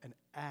and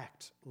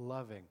act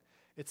loving.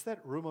 It's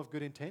that room of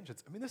good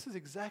intentions. I mean, this is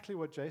exactly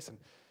what Jason,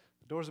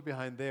 the doors are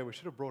behind there, we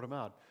should have brought him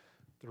out.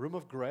 The room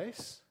of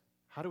grace,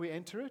 how do we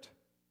enter it?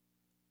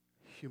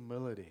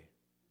 Humility.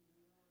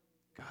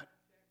 God,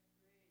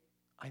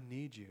 I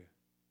need you.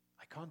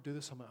 I can't do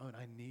this on my own.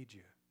 I need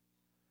you.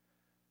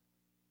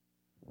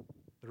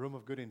 The room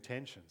of good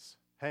intentions.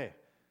 Hey,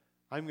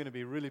 I'm going to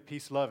be really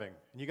peace-loving.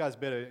 And you guys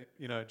better,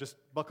 just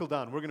buckle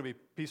down. We're going to be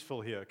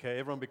peaceful here, okay?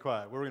 Everyone be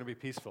quiet. We're going to be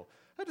peaceful.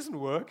 That doesn't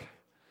work.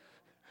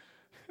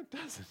 It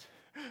doesn't.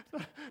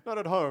 Not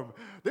at home.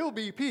 There will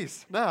be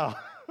peace now.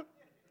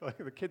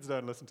 The kids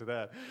don't listen to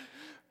that.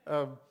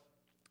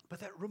 But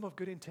that room of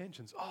good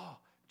intentions. Oh,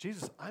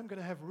 Jesus, I'm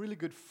going to have really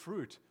good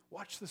fruit.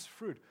 Watch this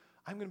fruit.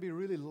 I'm going to be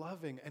really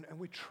loving. And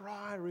we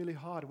try really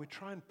hard. And we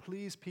try and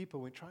please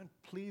people. We try and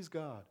please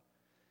God.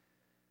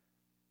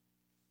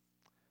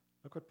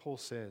 Look what Paul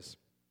says.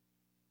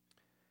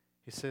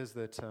 He says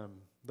that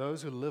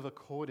those who live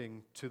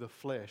according to the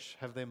flesh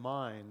have their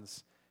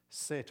minds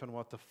set on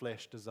what the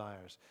flesh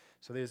desires.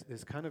 So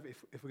there's kind of,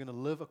 if we're going to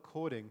live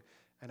according,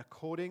 and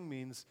according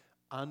means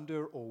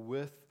under or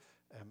with,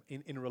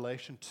 in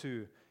relation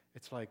to,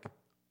 it's like,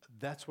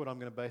 that's what I'm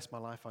going to base my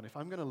life on. If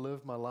I'm going to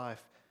live my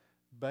life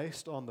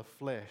based on the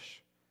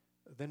flesh,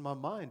 then my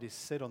mind is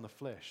set on the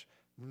flesh.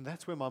 And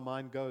that's where my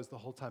mind goes the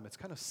whole time. It's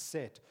kind of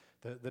set.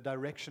 The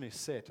direction is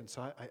set. And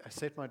so I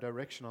set my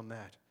direction on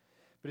that.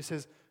 But he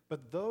says,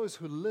 but those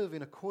who live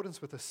in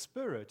accordance with the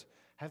Spirit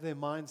have their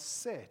minds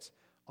set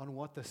on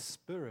what the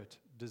Spirit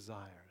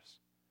desires.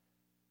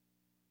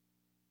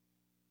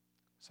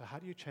 So how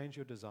do you change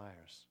your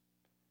desires?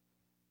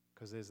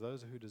 Because there's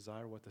those who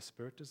desire what the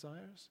Spirit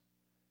desires,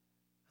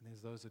 and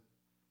there's those that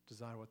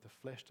desire what the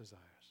flesh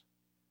desires.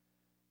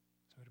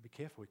 So we have to be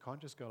careful. We can't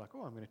just go like,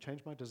 oh, I'm going to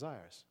change my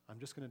desires. I'm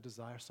just going to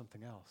desire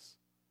something else.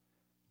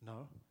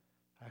 No,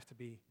 I have to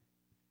be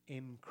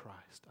in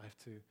Christ. I have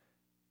to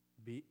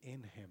be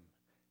in Him.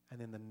 And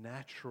then the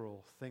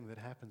natural thing that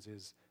happens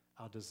is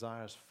our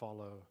desires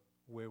follow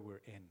where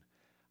we're in.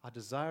 Our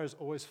desires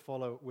always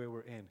follow where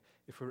we're in.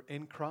 If we're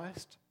in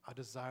Christ, our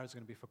desire is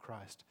going to be for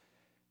Christ.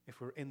 If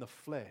we're in the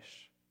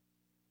flesh,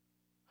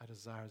 our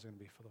desire is going to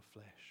be for the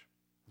flesh.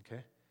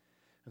 Okay?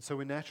 And so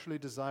we naturally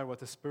desire what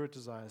the Spirit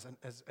desires. And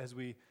as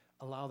we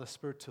allow the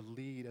Spirit to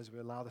lead, as we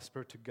allow the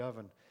Spirit to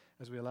govern,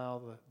 as we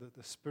allow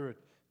the Spirit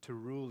to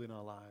rule in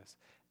our lives,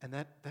 and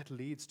that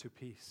leads to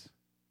peace.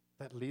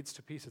 That leads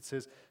to peace. It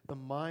says, the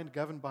mind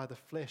governed by the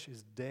flesh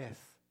is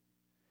death,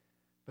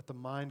 but the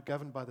mind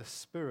governed by the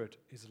Spirit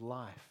is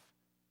life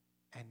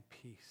and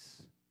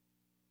peace.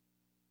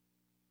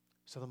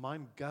 So the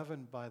mind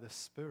governed by the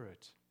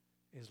Spirit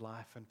is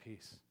life and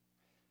peace.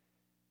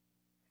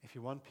 If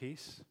you want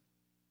peace,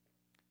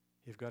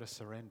 you've got to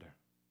surrender.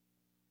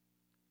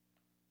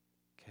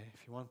 Okay?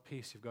 If you want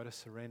peace, you've got to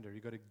surrender.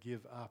 You've got to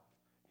give up.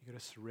 You've got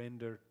to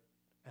surrender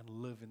and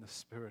live in the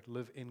Spirit,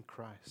 live in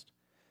Christ.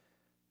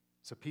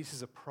 So peace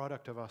is a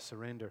product of our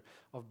surrender,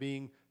 of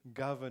being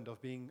governed,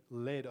 of being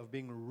led, of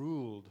being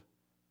ruled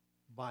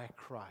by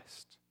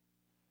Christ.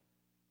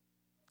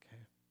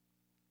 Okay?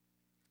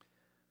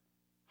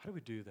 How do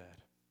we do that?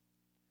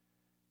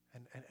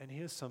 And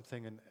here's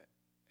something, and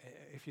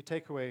if you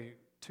take away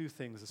two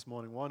things this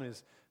morning, one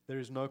is there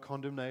is no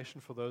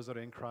condemnation for those that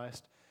are in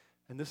Christ,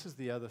 and this is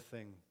the other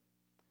thing.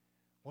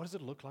 What does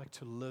it look like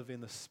to live in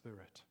the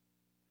Spirit?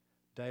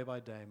 Day by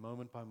day,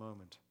 moment by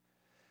moment.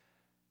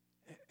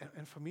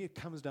 And for me, it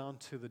comes down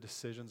to the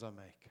decisions I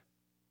make.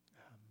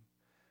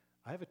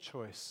 I have a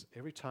choice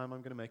every time I'm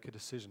going to make a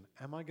decision.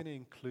 Am I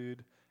going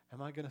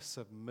to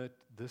submit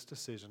this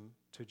decision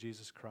to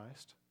Jesus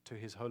Christ, to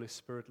His Holy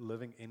Spirit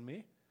living in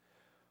me?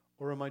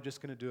 Or am I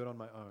just going to do it on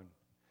my own?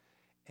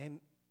 And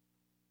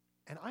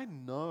I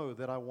know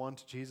that I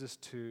want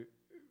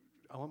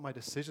my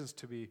decisions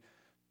to be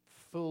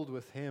filled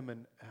with Him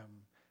and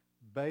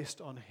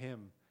based on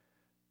Him.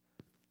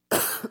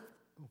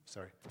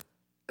 Sorry.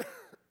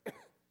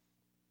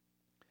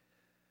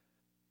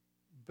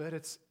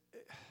 But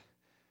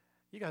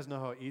you guys know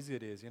how easy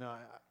it is.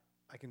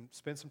 I can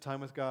spend some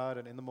time with God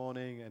and in the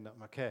morning and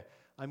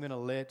I'm going to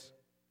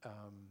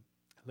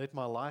let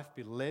my life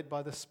be led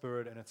by the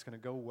Spirit and it's going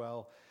to go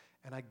well.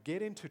 And I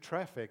get into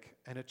traffic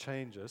and it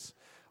changes.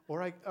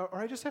 Or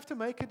I just have to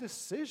make a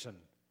decision.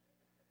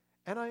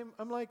 And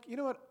I'm like, you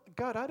know what,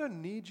 God, I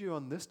don't need you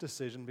on this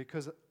decision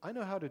because I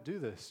know how to do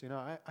this.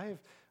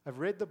 I've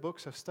read the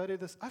books, I've studied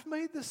this. I've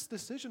made this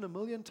decision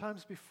 1,000,000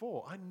 times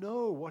before. I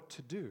know what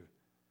to do.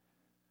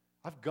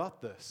 I've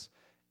got this.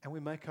 And we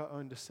make our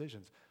own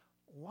decisions.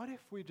 What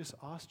if we just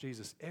ask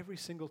Jesus every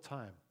single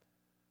time,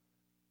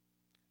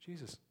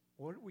 Jesus,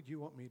 what would you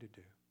want me to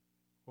do?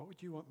 What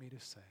would you want me to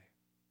say?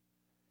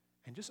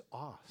 And just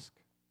ask.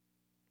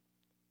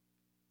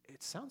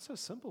 It sounds so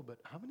simple, but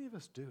how many of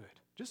us do it?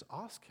 Just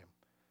ask Him.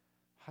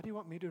 How do you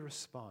want me to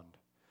respond?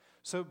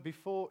 So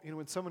before,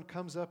 when someone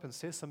comes up and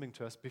says something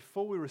to us,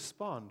 before we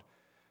respond,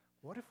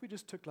 what if we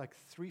just took like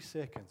 3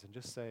 seconds and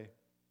just say,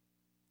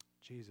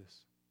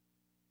 Jesus,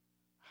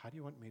 how do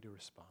you want me to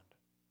respond?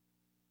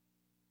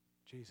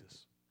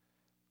 Jesus,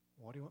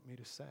 what do you want me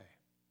to say?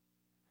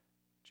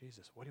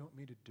 Jesus, what do you want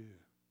me to do?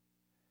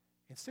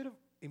 Instead of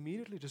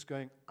immediately just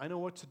going, I know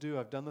what to do,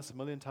 I've done this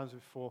 1,000,000 times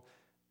before,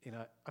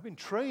 I've been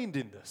trained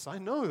in this, I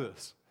know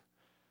this.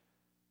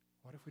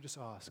 What if we just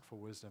ask for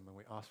wisdom and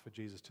we ask for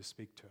Jesus to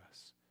speak to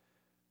us?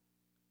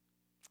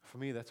 For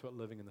me, that's what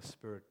living in the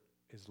Spirit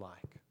is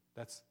like.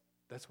 That's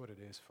what it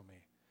is for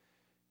me,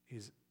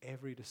 is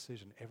every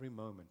decision, every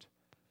moment,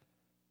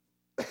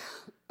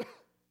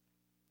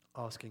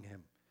 asking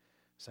Him,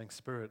 saying,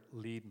 Spirit,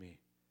 lead me.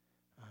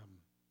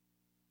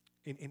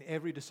 In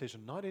every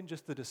decision, not in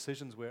just the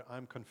decisions where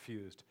I'm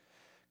confused.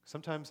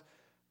 Sometimes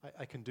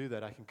I can do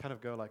that. I can kind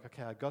of go like,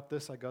 okay, I got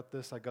this.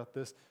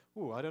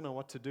 Ooh, I don't know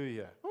what to do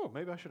here. Oh,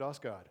 maybe I should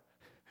ask God.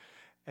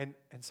 And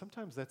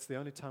sometimes that's the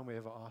only time we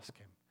ever ask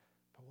Him.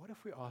 But what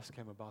if we ask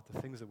Him about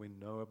the things that we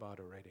know about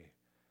already?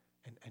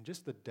 And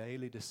just the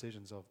daily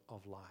decisions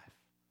of life.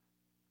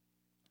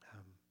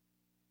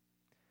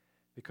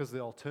 Because the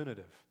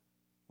alternative,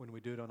 when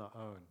we do it on our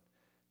own,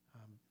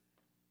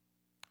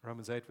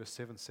 Romans 8 verse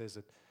 7 says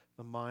that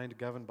the mind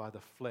governed by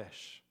the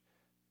flesh,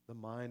 the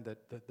mind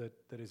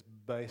that is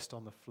based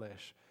on the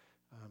flesh,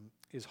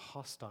 is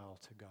hostile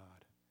to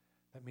God.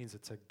 That means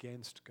it's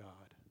against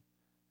God.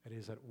 It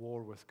is at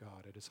war with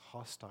God. It is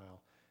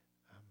hostile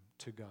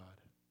to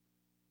God.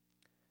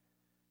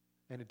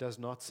 And it does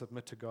not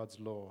submit to God's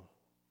law,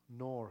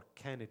 nor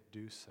can it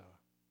do so.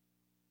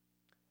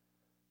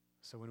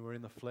 So when we're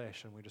in the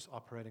flesh and we're just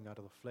operating out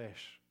of the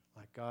flesh,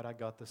 like, God, I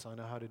got this, I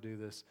know how to do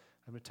this,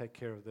 I'm going to take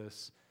care of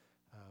this,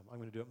 I'm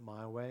going to do it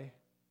my way,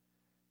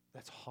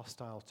 that's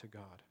hostile to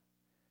God.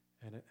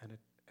 And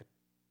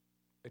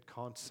it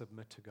can't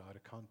submit to God,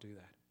 it can't do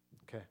that.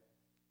 Okay.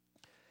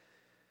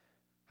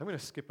 I'm going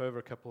to skip over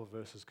a couple of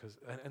verses,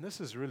 and this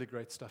is really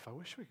great stuff. I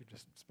wish we could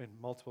just spend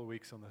multiple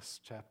weeks on this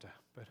chapter,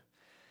 but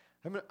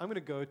I'm going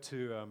to go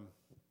to,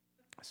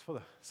 just for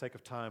the sake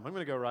of time, I'm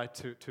going to go right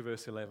to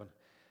verse 11.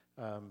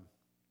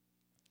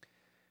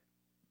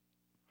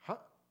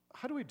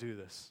 How do we do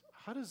this?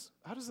 How does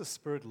the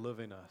Spirit live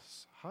in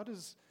us? How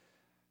does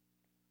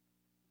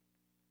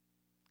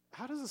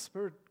the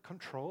Spirit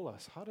control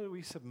us? How do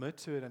we submit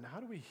to it, and how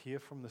do we hear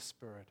from the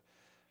Spirit?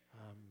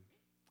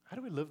 How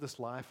do we live this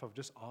life of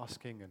just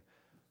asking and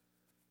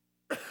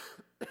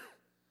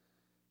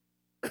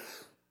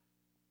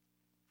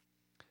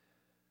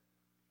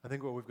I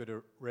think what we've got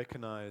to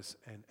recognize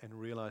and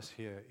realize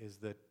here is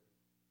that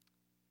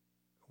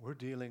we're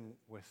dealing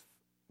with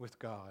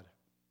God,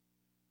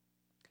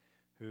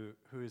 who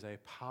is a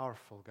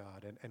powerful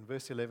God. And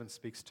verse 11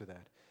 speaks to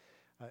that.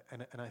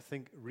 And I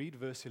think read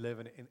verse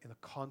 11 in the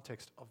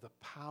context of the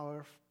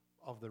power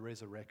of the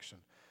resurrection.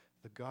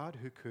 The God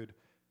who could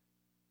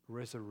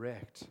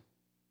resurrect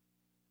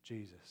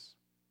Jesus,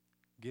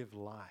 give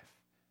life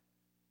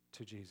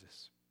to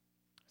Jesus.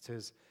 It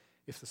says,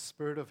 if the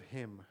Spirit of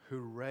Him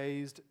who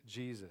raised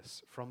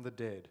Jesus from the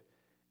dead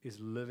is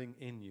living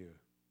in you,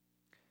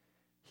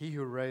 He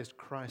who raised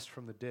Christ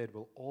from the dead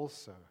will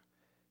also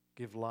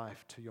give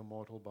life to your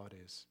mortal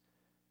bodies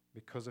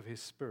because of His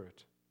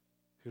Spirit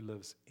who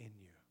lives in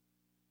you.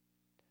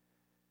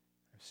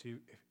 So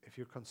if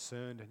you're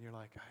concerned and you're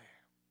like,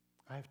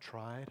 I've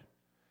tried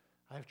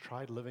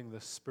living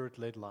this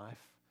Spirit-led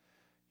life.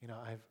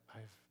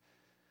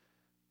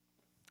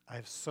 I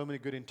have so many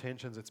good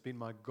intentions. It's been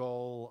my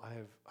goal.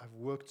 I've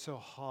worked so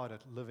hard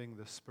at living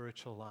the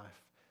spiritual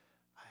life.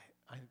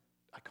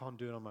 I can't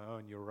do it on my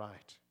own. You're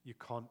right. You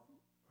can't.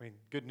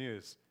 Good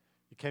news.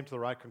 You came to the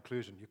right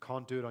conclusion. You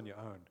can't do it on your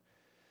own.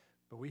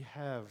 But we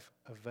have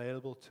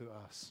available to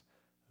us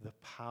the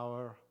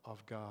power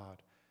of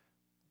God.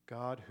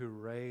 God who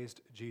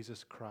raised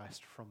Jesus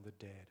Christ from the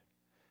dead,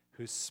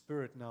 whose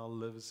Spirit now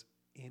lives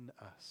in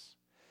us.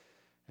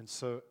 And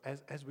so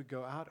as we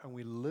go out and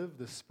we live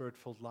this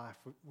Spirit-filled life,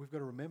 we've got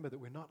to remember that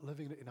we're not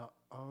living it in our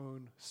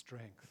own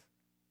strength.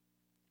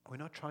 We're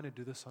not trying to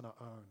do this on our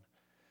own.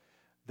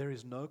 There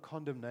is no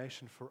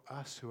condemnation for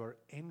us who are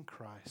in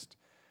Christ,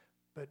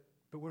 but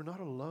we're not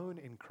alone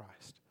in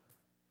Christ.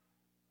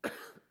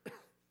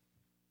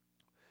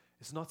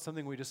 It's not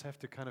something we just have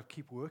to kind of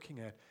keep working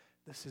at.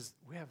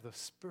 We have the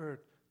Spirit,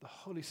 the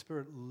Holy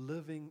Spirit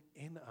living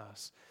in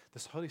us.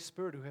 This Holy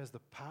Spirit who has the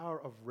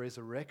power of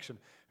resurrection,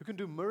 who can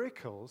do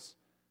miracles,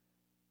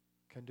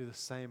 can do the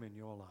same in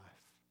your life.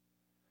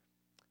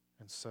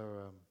 And so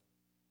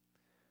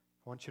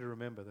I want you to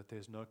remember that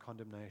there's no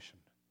condemnation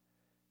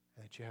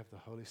and that you have the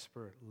Holy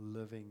Spirit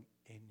living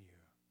in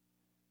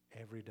you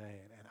every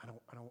day. And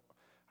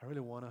I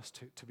really want us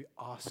to be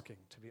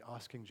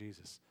asking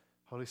Jesus,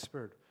 Holy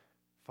Spirit,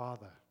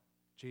 Father,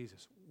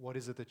 Jesus, what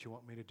is it that you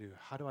want me to do?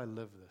 How do I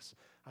live this?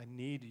 I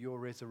need your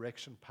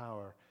resurrection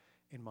power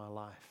in my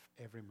life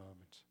every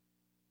moment.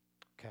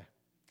 Okay,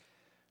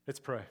 let's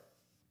pray.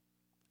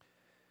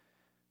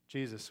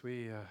 Jesus,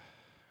 we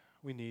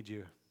need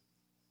you.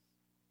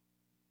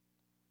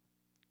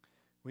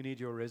 We need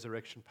your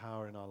resurrection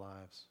power in our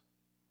lives.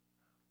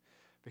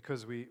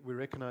 Because we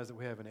recognize that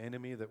we have an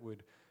enemy that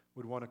would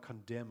want to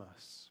condemn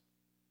us.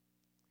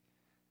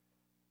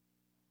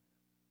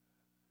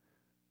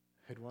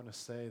 He'd want to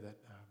say that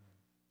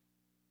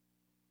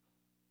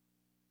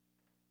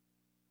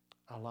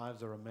our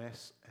lives are a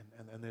mess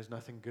and there's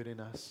nothing good in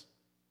us.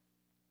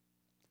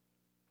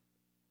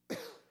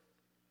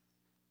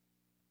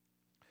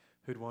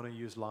 Who'd want to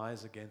use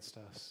lies against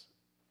us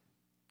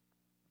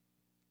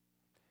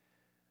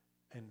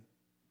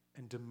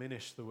and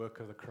diminish the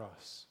work of the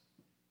cross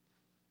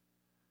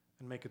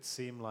and make it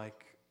seem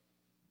like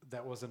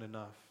that wasn't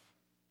enough,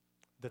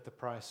 that the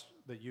price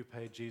that you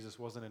paid, Jesus,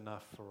 wasn't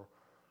enough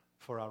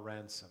for our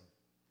ransom,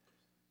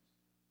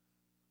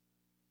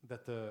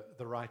 that the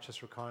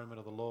righteous requirement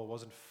of the law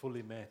wasn't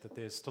fully met, that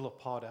there's still a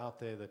part out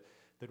there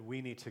that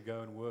we need to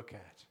go and work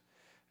at.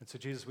 And so,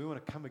 Jesus, we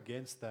want to come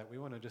against that. We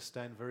want to just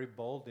stand very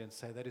boldly and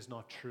say that is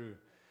not true.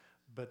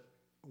 But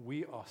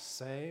we are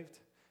saved,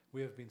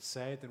 we have been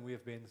saved, and we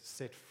have been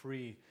set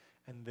free,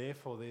 and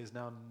therefore there is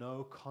now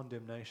no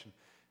condemnation.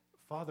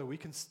 Father, we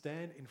can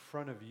stand in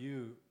front of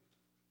you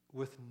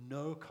with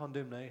no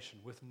condemnation,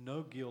 with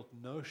no guilt,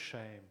 no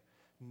shame,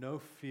 no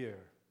fear.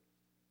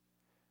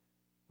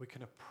 We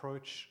can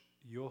approach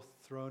your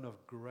throne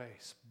of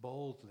grace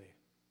boldly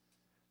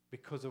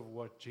because of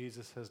what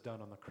Jesus has done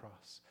on the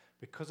cross,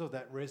 because of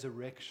that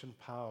resurrection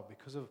power,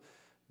 because of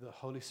the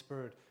Holy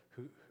Spirit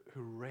who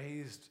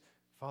raised,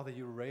 Father,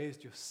 you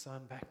raised your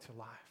Son back to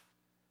life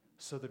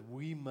so that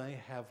we may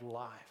have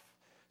life,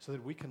 so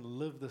that we can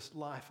live this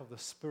life of the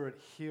Spirit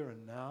here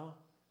and now.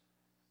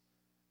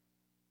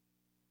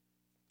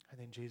 And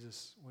then,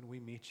 Jesus, when we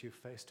meet you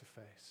face to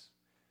face,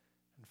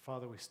 and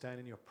Father, we stand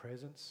in your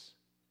presence,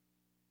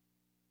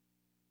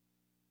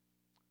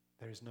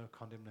 there is no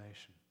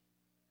condemnation.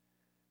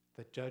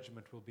 That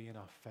judgment will be in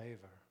our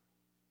favor.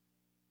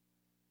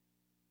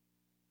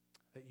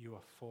 That you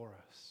are for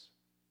us.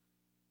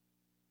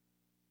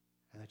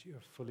 And that you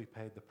have fully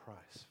paid the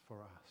price for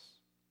us.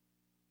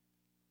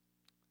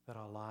 That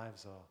our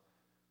lives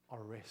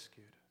are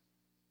rescued.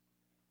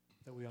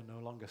 That we are no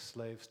longer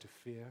slaves to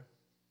fear.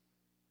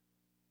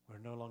 We're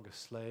no longer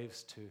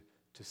slaves to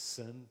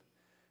sin.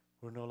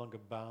 We're no longer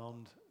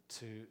bound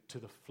to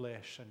the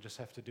flesh and just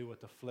have to do what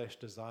the flesh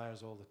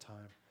desires all the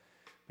time.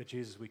 But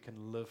Jesus, we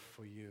can live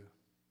for you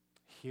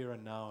here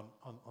and now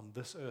on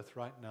this earth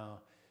right now.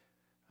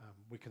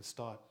 We can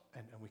start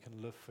and we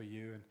can live for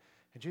you.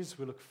 And Jesus,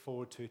 we look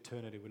forward to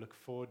eternity. We look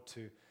forward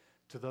to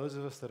those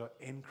of us that are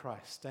in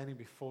Christ, standing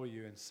before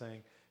you and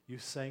saying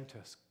to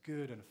us,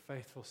 good and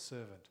faithful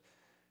servant,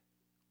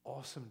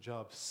 awesome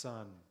job,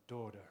 son,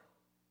 daughter.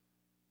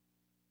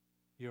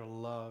 You're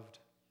loved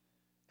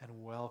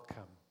and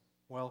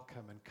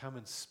welcome, and come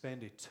and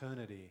spend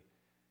eternity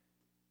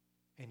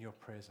in your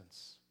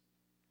presence.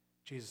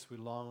 Jesus, we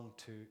long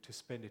to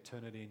spend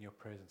eternity in your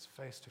presence,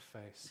 face to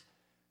face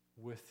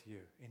with you,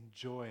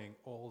 enjoying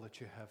all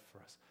that you have for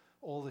us,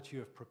 all that you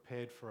have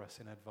prepared for us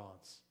in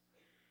advance.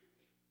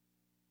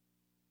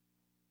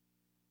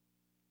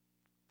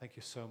 Thank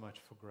you so much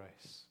for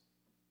grace.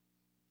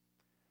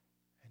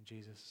 And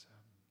Jesus,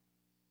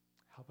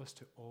 help us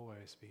to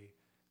always be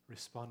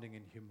responding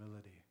in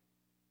humility.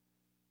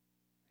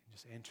 And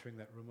just entering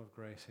that room of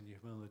grace in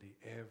humility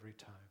every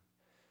time.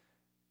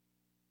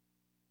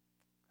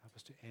 Help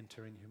us to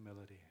enter in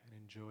humility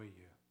and enjoy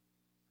you.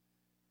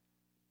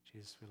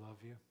 Jesus, we love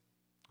you.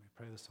 We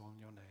pray this all in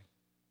your name.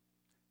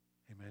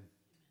 Amen.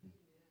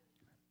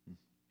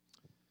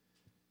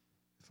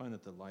 I find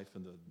that the life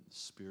in the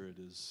Spirit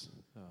is,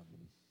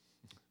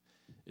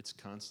 it's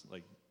constant,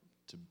 like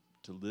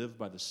to live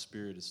by the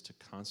Spirit is to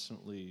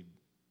constantly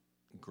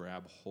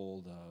grab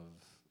hold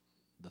of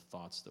the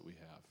thoughts that we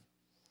have.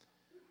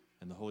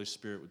 And the Holy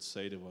Spirit would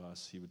say to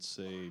us, he would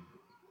say,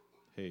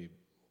 hey,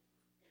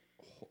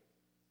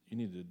 you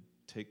need to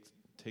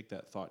take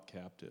that thought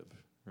captive,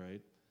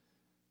 right?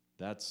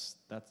 That's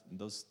the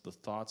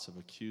thoughts of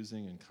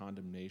accusing and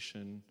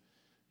condemnation.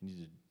 You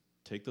need to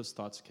take those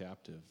thoughts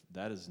captive.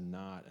 That is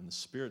not, and the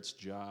Spirit's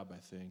job, I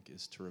think,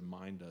 is to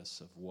remind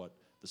us of what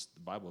the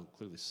Bible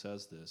clearly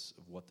says this,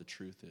 of what the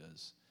truth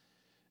is.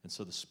 And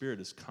so the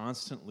Spirit is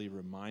constantly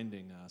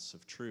reminding us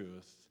of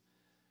truth,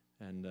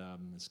 and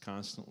is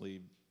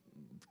constantly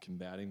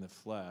combating the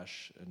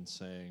flesh and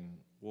saying,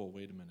 whoa,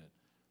 wait a minute,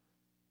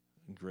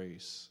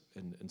 grace.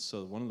 And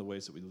so one of the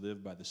ways that we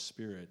live by the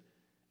Spirit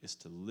is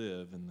to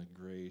live in the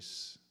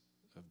grace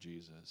of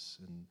Jesus.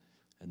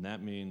 And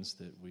that means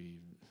that we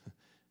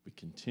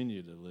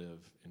continue to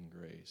live in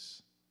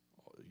grace.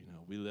 You know,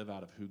 we live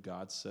out of who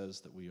God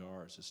says that we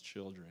are as his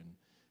children.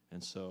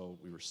 And so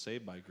we were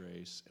saved by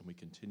grace, and we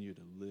continue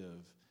to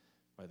live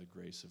by the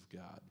grace of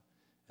God.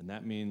 And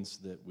that means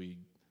that we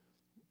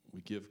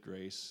give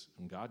grace,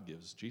 and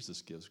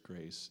Jesus gives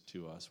grace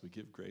to us. We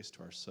give grace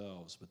to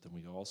ourselves, but then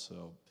we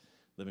also,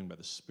 living by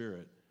the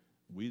Spirit,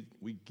 we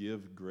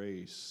give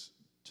grace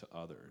to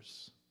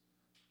others.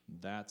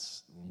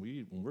 That's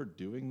when we're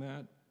doing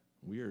that,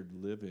 we are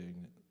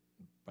living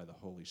by the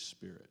Holy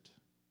Spirit.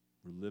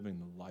 We're living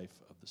the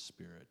life of the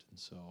Spirit. And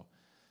so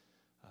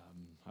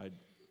I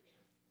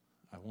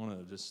want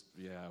to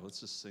let's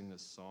just sing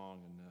this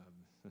song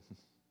and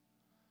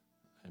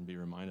and be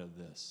reminded of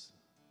this.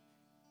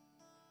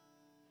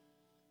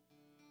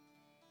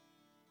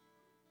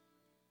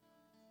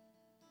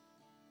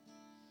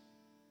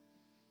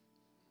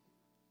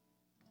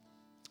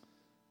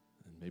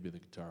 And maybe the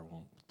guitar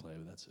won't play,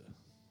 but that's it.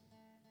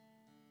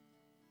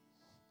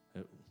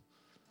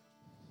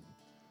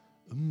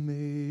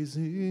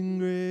 Amazing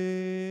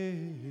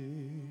grace,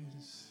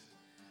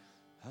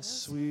 how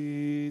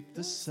sweet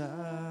the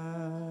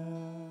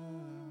sound.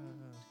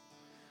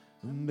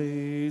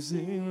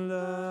 Amazing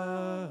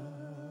love,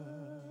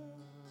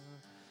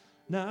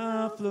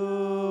 now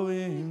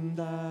flowing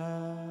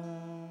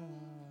down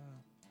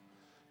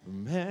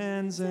from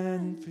hands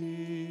and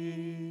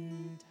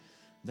feet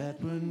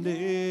that were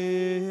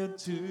nailed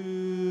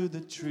to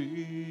the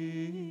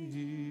tree.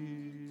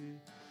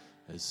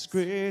 As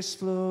grace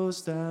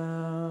flows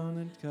down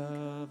and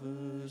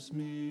covers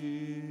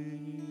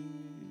me,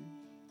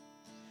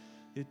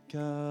 it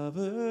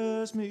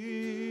covers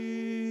me.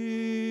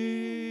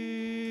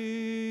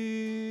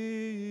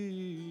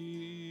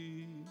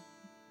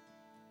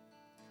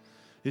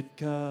 It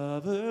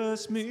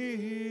covers me.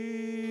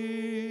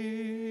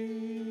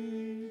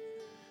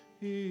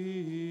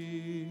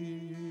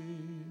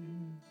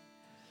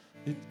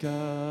 It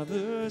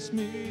covers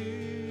me.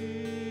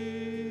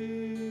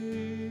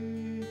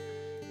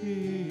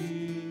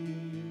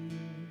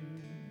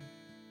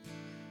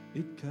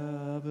 It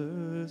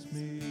covers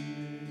me.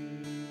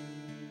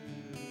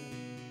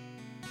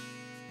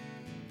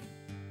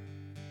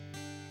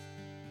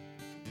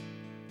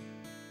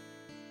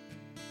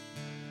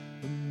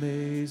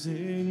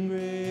 Amazing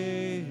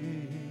grace,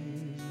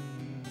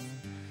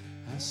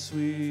 how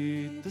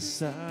sweet the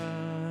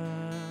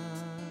sound.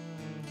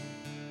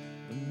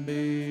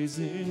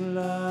 Amazing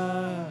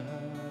love,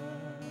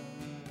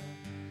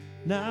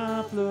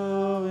 now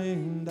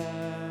flowing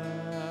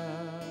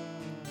down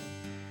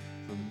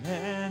from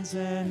hands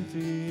and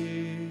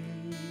feet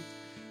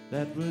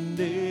that were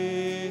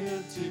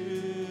nailed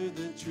to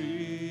the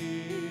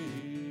tree.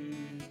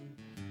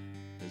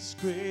 As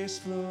grace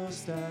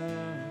flows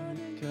down,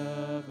 it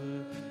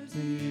covers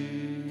me.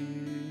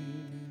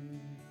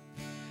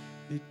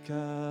 It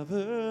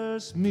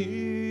covers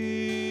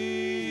me.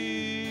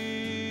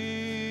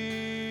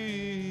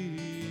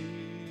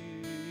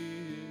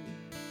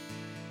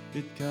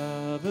 It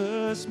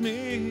covers me.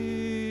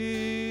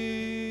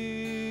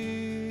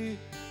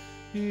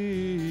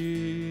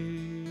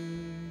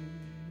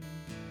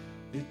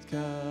 It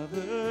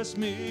covers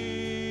me.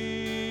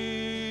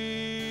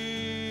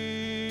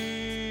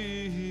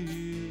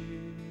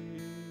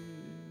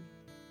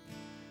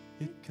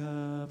 It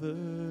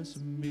covers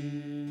me.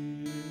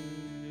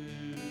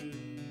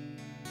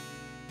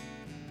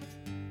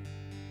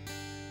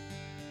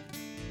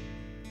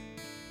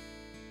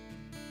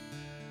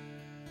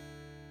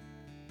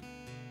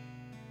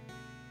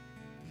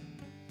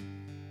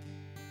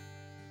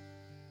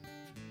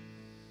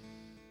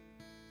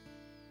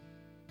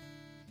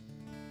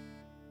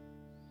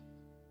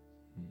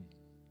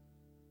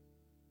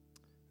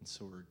 And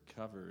so we're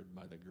covered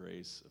by the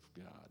grace of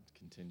God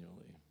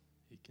continually.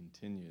 He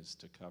continues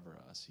to cover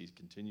us. He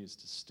continues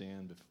to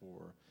stand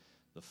before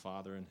the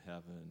Father in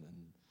heaven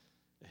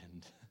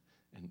and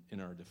in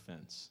our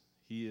defense.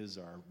 He is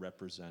our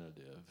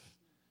representative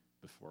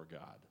before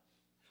God.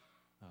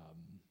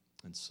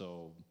 And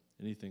so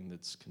anything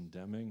that's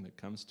condemning that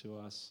comes to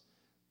us,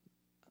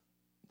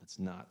 that's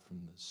not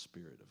from the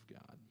Spirit of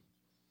God.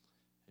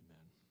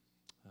 Amen.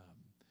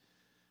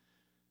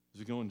 As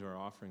we go into our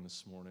offering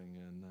this morning,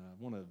 and I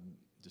want to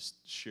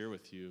just share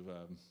with you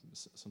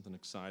something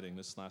exciting.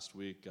 This last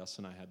week, Gus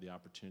and I had the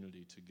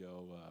opportunity to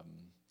go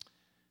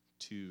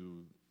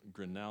to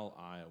Grinnell,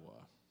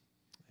 Iowa,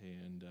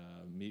 and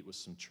meet with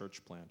some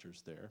church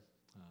planters there.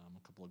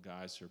 a couple of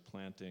guys who are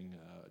planting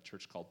a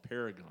church called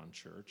Paragon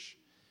Church.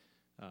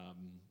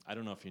 I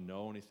don't know if you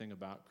know anything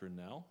about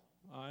Grinnell,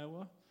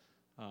 Iowa,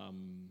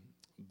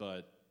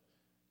 but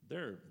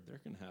it's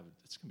going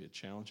to be a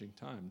challenging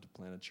time to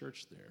plant a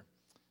church there.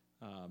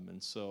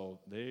 And so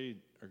they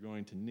are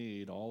going to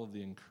need all of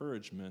the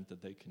encouragement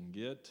that they can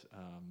get.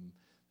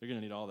 They're going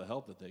to need all the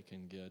help that they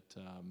can get.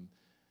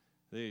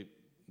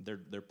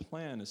 Their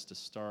plan is to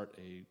start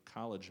a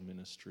college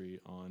ministry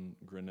on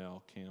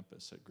Grinnell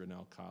campus at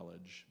Grinnell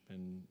College.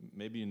 And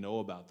maybe you know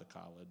about the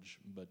college,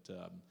 but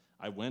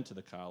I went to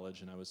the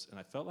college and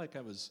I felt like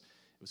it was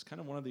kind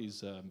of one of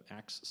these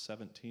Acts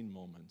 17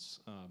 moments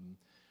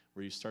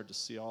where you start to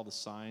see all the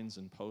signs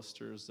and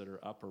posters that are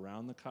up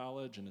around the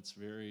college, and it's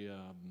very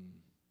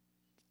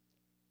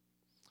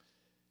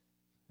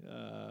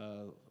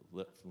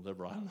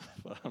liberal.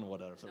 I don't know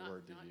what other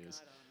word to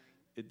use.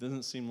 It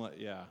doesn't seem like,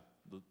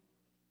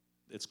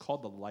 it's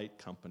called the Light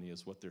Company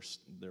is what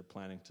they're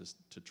planning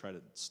to try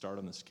to start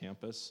on this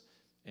campus,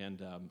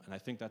 and I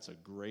think that's a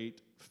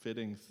great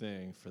fitting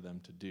thing for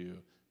them to do,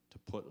 to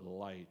put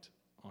light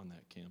on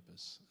that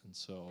campus. And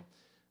so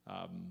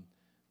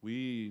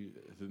we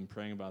have been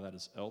praying about that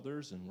as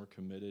elders, and we're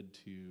committed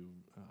to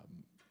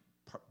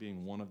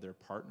being one of their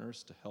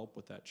partners to help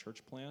with that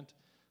church plant.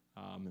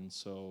 And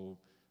so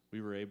we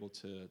were able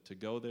to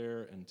go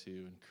there and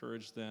to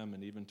encourage them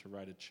and even to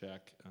write a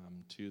check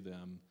to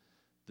them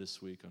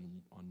this week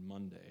on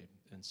Monday.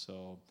 And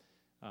so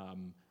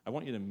I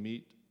want you to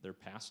meet their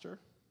pastor.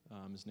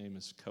 His name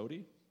is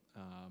Cody.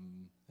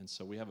 And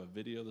so we have a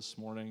video this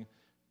morning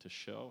to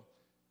show.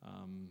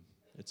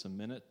 It's a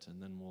minute, and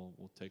then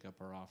we'll take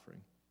up our offering.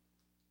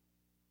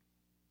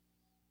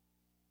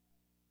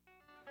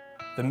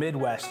 The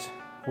Midwest,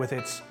 with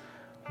its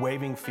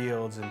waving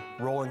fields and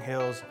rolling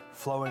hills,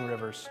 flowing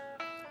rivers,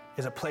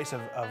 is a place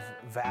of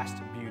vast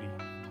beauty.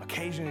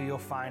 Occasionally you'll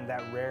find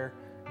that rare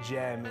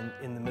gem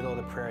in the middle of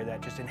the prairie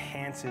that just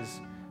enhances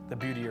the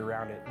beauty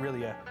around it,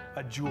 really a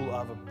jewel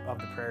of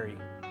the prairie.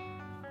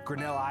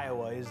 Grinnell,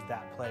 Iowa is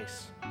that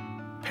place.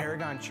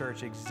 Paragon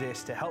Church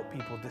exists to help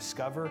people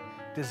discover,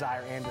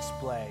 desire, and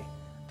display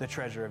the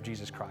treasure of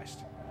Jesus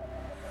Christ.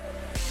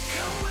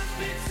 Come with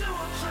me to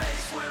a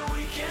place where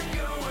we can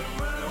go and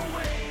run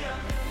away.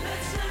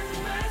 Let's send a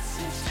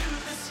message to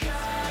the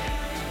sky.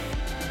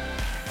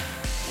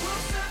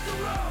 We'll set the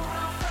road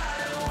on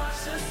fire, watch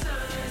the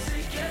sun as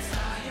it gets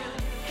higher.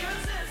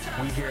 'Cause it's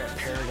our We here at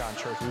Paragon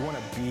Church, we want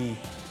to be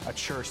a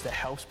church that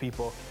helps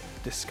people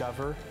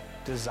discover,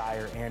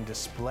 desire, and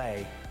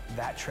display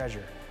that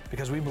treasure,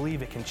 because we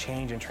believe it can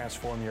change and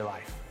transform your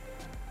life.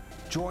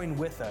 Join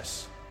with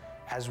us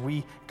as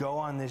we go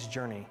on this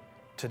journey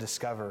to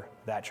discover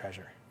that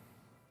treasure.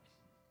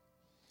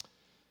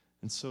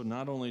 And so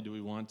not only do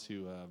we want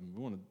to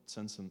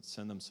send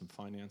them some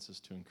finances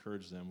to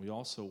encourage them, we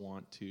also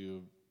want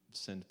to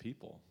send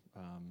people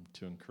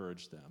to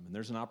encourage them. And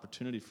there's an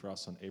opportunity for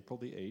us on April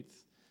the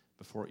 8th,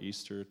 before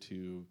Easter,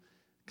 to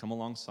come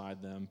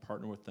alongside them,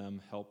 partner with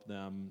them, help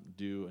them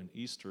do an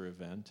Easter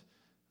event.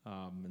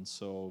 And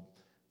so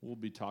we'll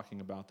be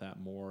talking about that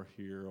more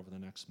here over the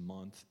next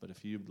month. But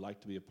if you'd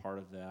like to be a part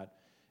of that,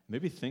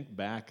 maybe think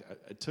back.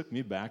 It took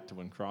me back to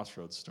when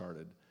Crossroads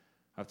started.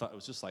 I thought it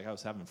was just like I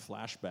was having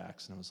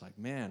flashbacks, and I was like,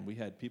 man, we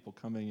had people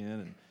coming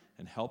in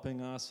and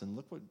helping us, and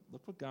look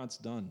what God's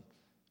done,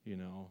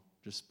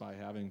 just by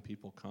having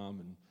people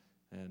come.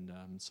 And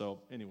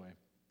so anyway,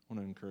 I want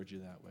to encourage you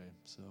that way.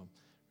 So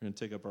we're going to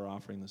take up our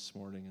offering this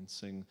morning and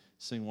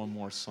sing one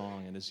more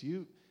song. And as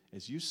you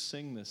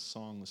sing this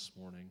song this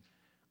morning,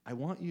 I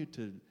want you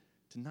to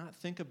not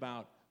think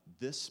about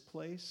this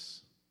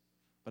place,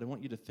 but I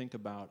want you to think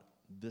about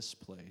this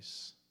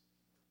place.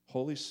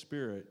 Holy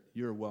Spirit,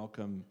 you're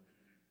welcome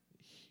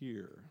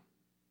here.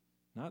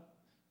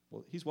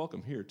 He's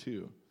welcome here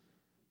too,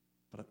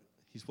 but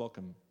he's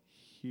welcome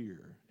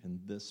here in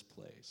this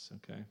place,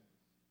 okay?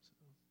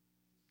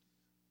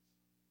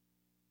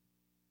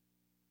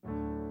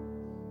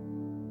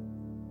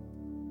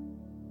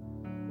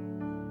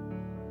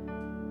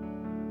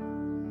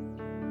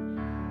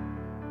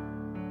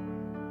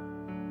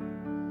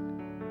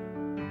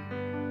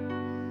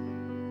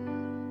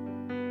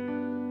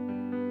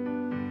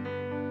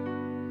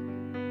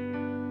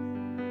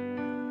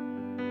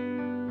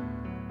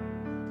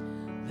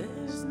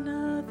 There's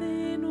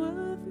nothing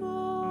worth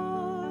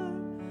more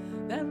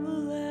that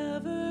will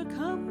ever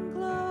come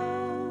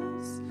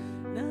close.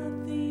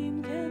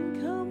 Nothing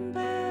can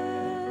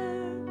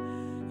compare.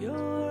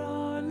 You're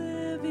our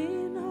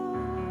living host.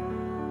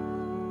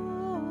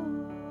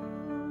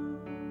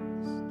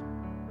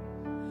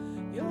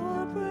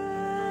 Your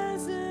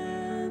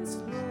presence,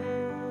 Lord.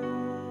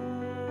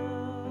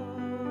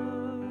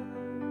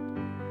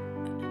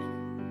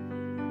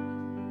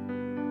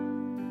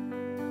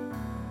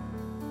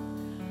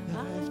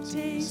 I've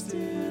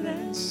tasted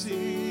and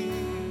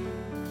seen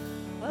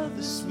of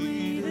the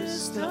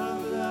sweetest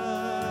of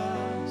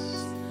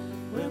loves,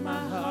 where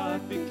my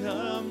heart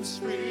becomes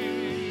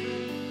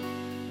free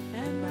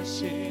and my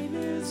shame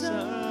is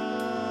undone.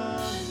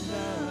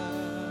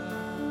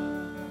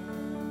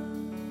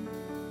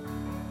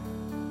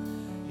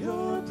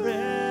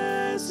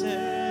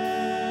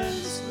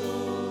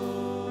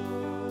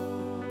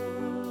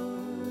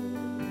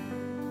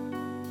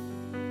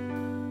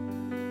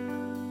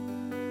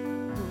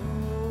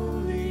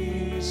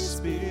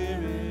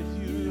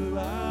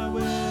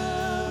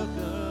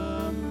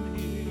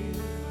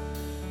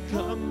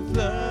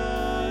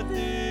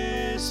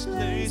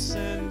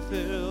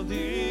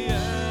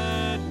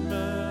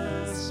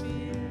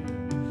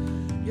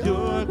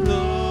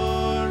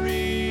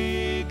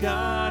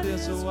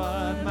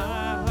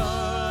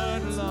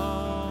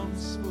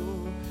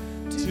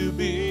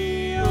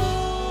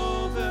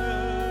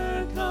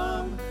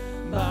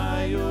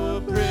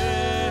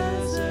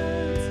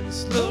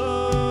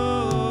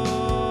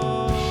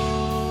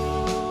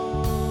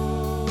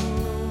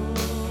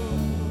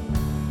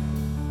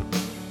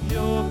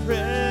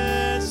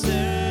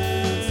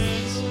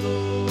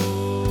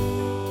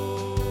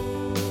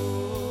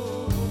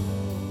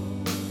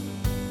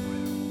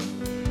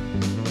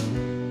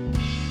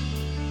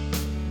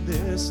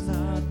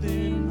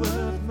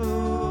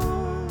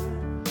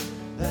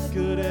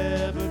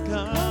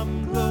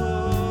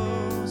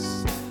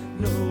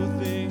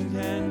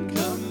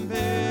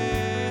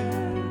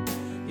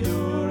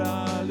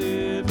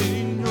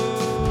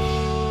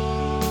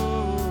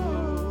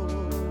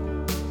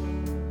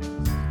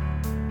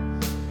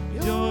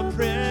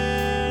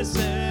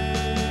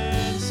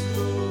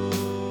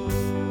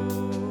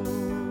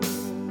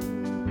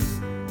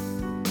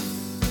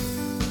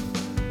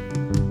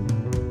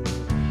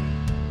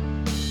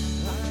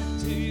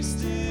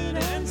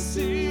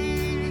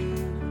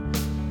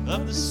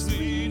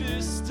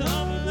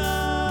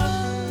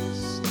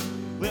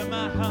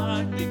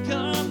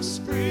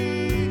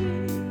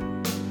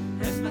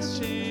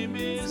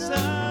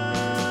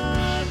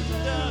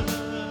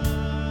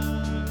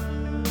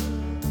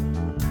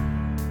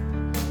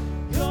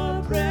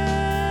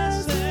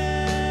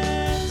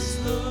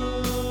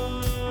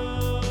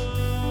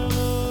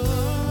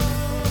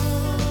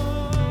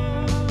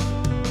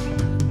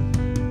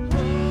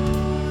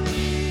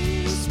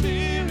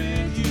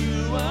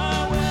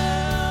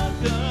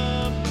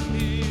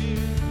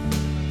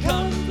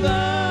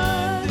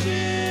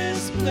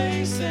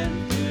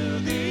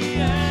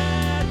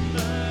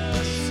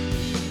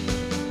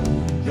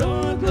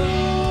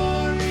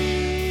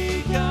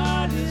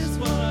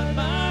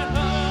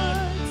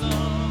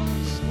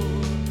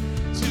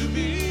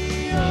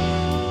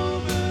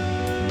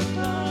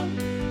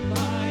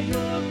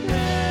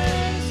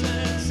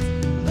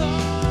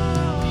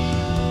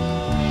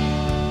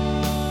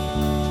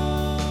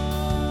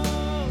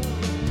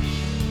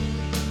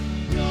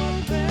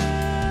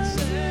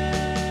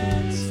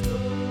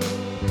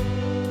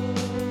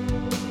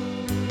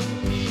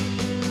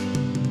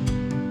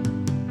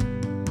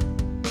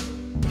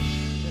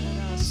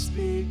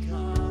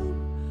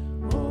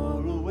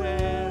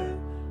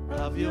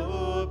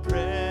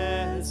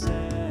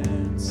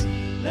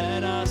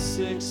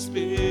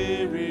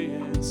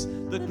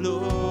 the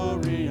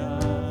glory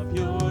of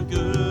your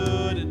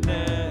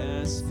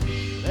goodness.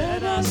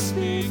 Let us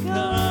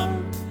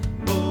become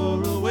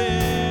more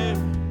aware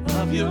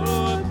of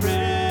your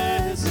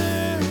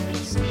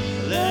presence.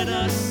 Let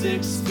us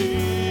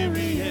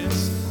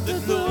experience the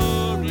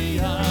glory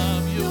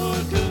of your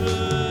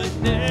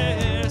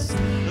goodness.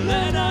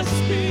 Let us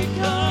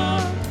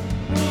become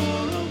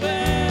more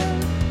aware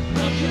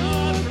of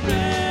your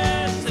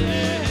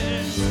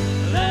presence.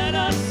 Let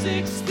us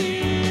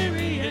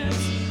experience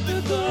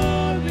the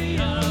glory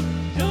of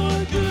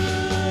your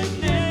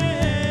goodness.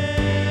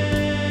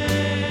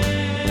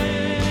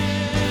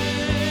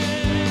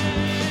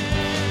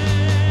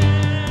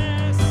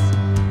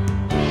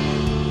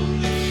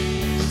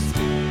 Holy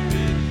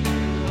Spirit,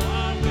 you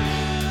are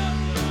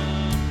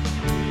welcome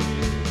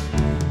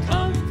here.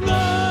 Come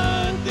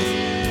flood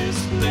this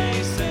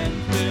place and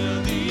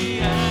fill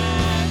the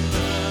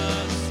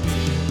atmosphere.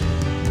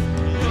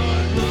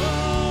 Your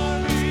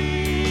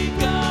glory,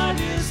 God,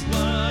 is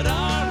what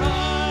our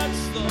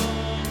hearts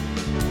long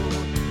for.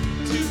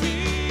 To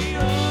be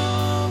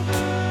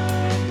overcome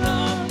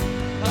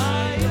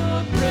by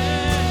your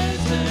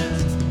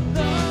presence,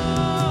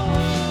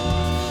 Lord.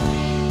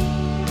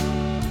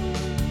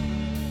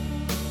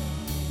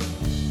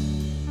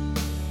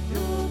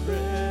 Your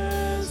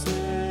presence,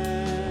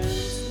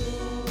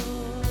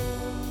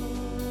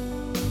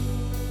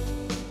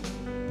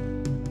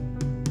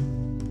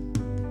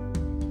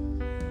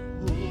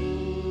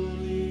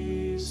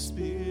 Holy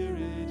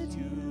Spirit,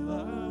 you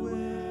are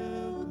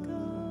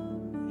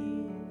welcome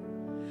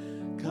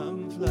here.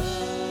 Come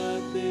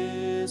flood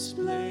this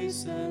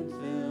place and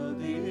fill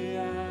the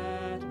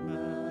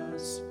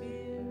atmosphere.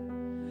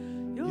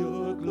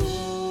 Your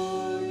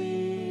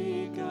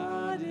glory,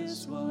 God,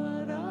 is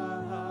what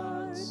our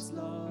hearts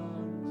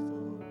long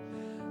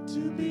for.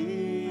 To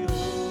be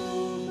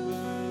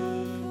overcome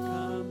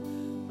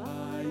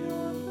by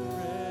your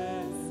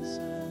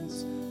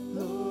presence,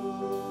 Lord.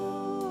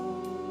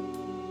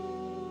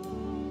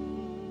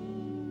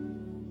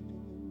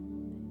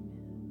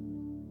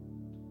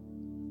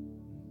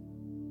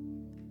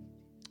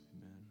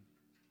 Amen.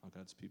 All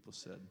God's people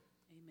said,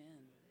 Amen.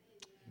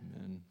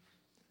 amen.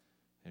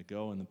 And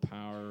go in the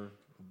power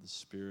of the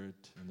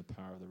Spirit and the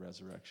power of the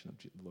resurrection of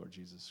the Lord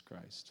Jesus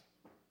Christ.